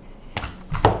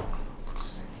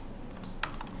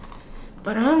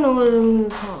 But I don't know what I'm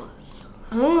gonna call this.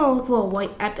 I don't know what will a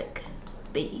white epic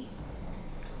be.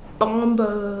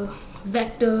 Bomber,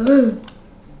 Vector,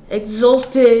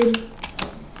 Exhausted,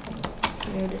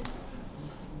 and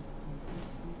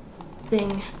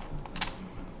thing.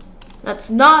 That's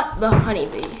not the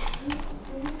honeybee,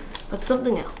 but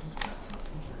something else.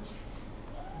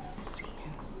 Let's see.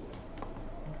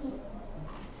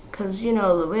 Because, you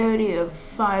know, the rarity of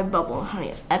 5 bubble honey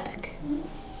is epic.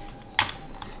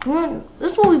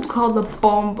 This is what we call the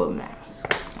bomber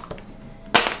mask.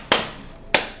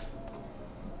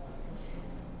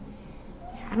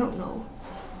 I don't know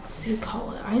what you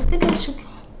call it. I think I should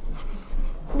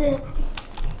call it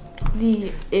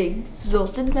the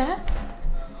exhausted mask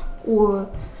or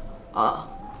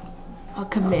a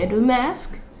commander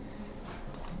mask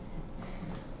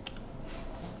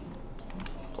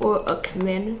or a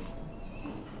commander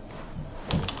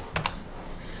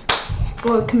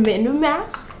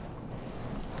mask.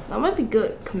 That might be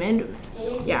good. Commander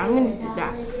mask. Yeah, I'm gonna do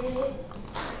that.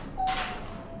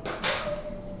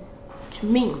 Which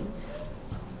means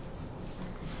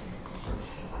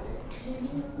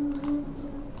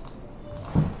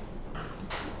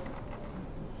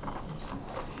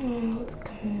let's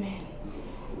command.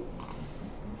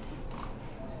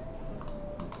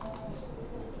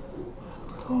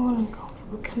 I wanna go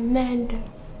to the commander.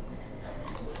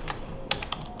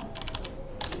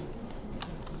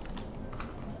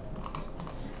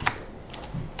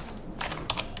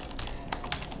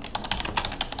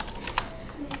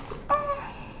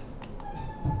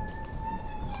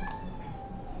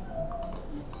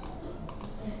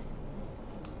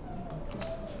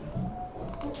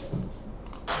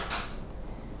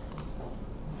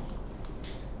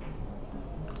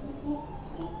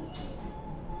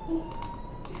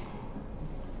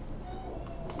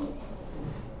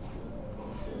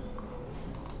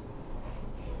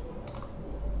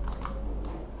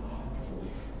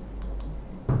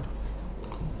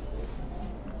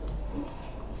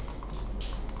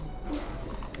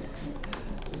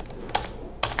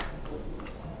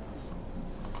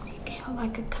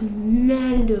 Like a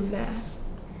commander mask.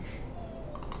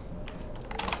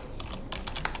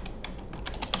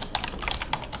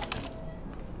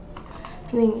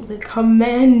 I think the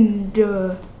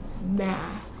commander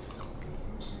mask.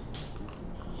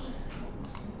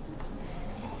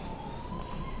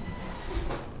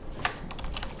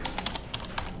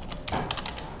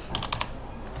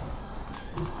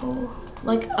 Oh,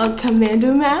 like a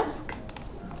commander mask?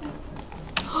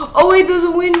 Oh wait, there's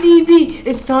a windy bee.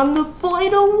 It's time to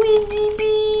fight a windy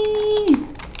bee.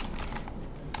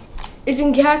 It's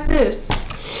in cactus.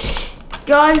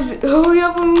 Guys, hurry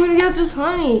up, I'm gonna get this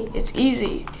honey. It's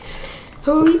easy.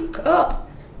 Hurry up.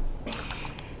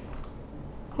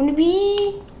 Windy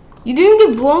bee. You didn't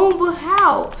get blown, but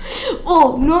how?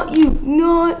 Oh, not you,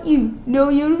 not you. No,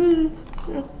 you're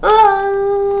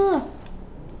ah.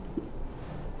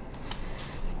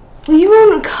 Are you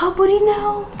on a cupboard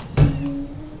now?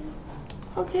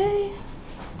 Okay.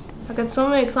 I got so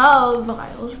many cloud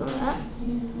vials from that.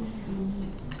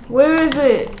 Where is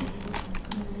it?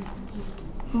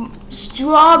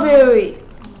 Strawberry.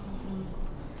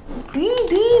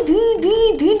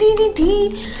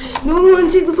 No one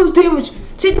take the first damage.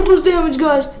 Take the first damage,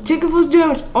 guys. Take the first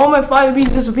damage. All my fire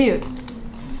bees disappeared.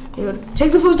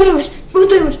 Take the first damage. First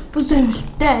damage. First damage.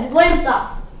 Dead. Blame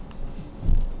stuff.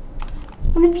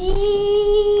 Wanna Now be?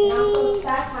 it's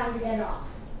that time to get off.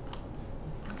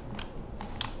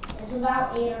 It's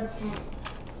about 8 or 10.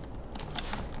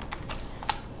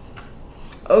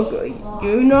 Okay,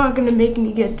 you're not gonna make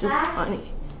me get this honey.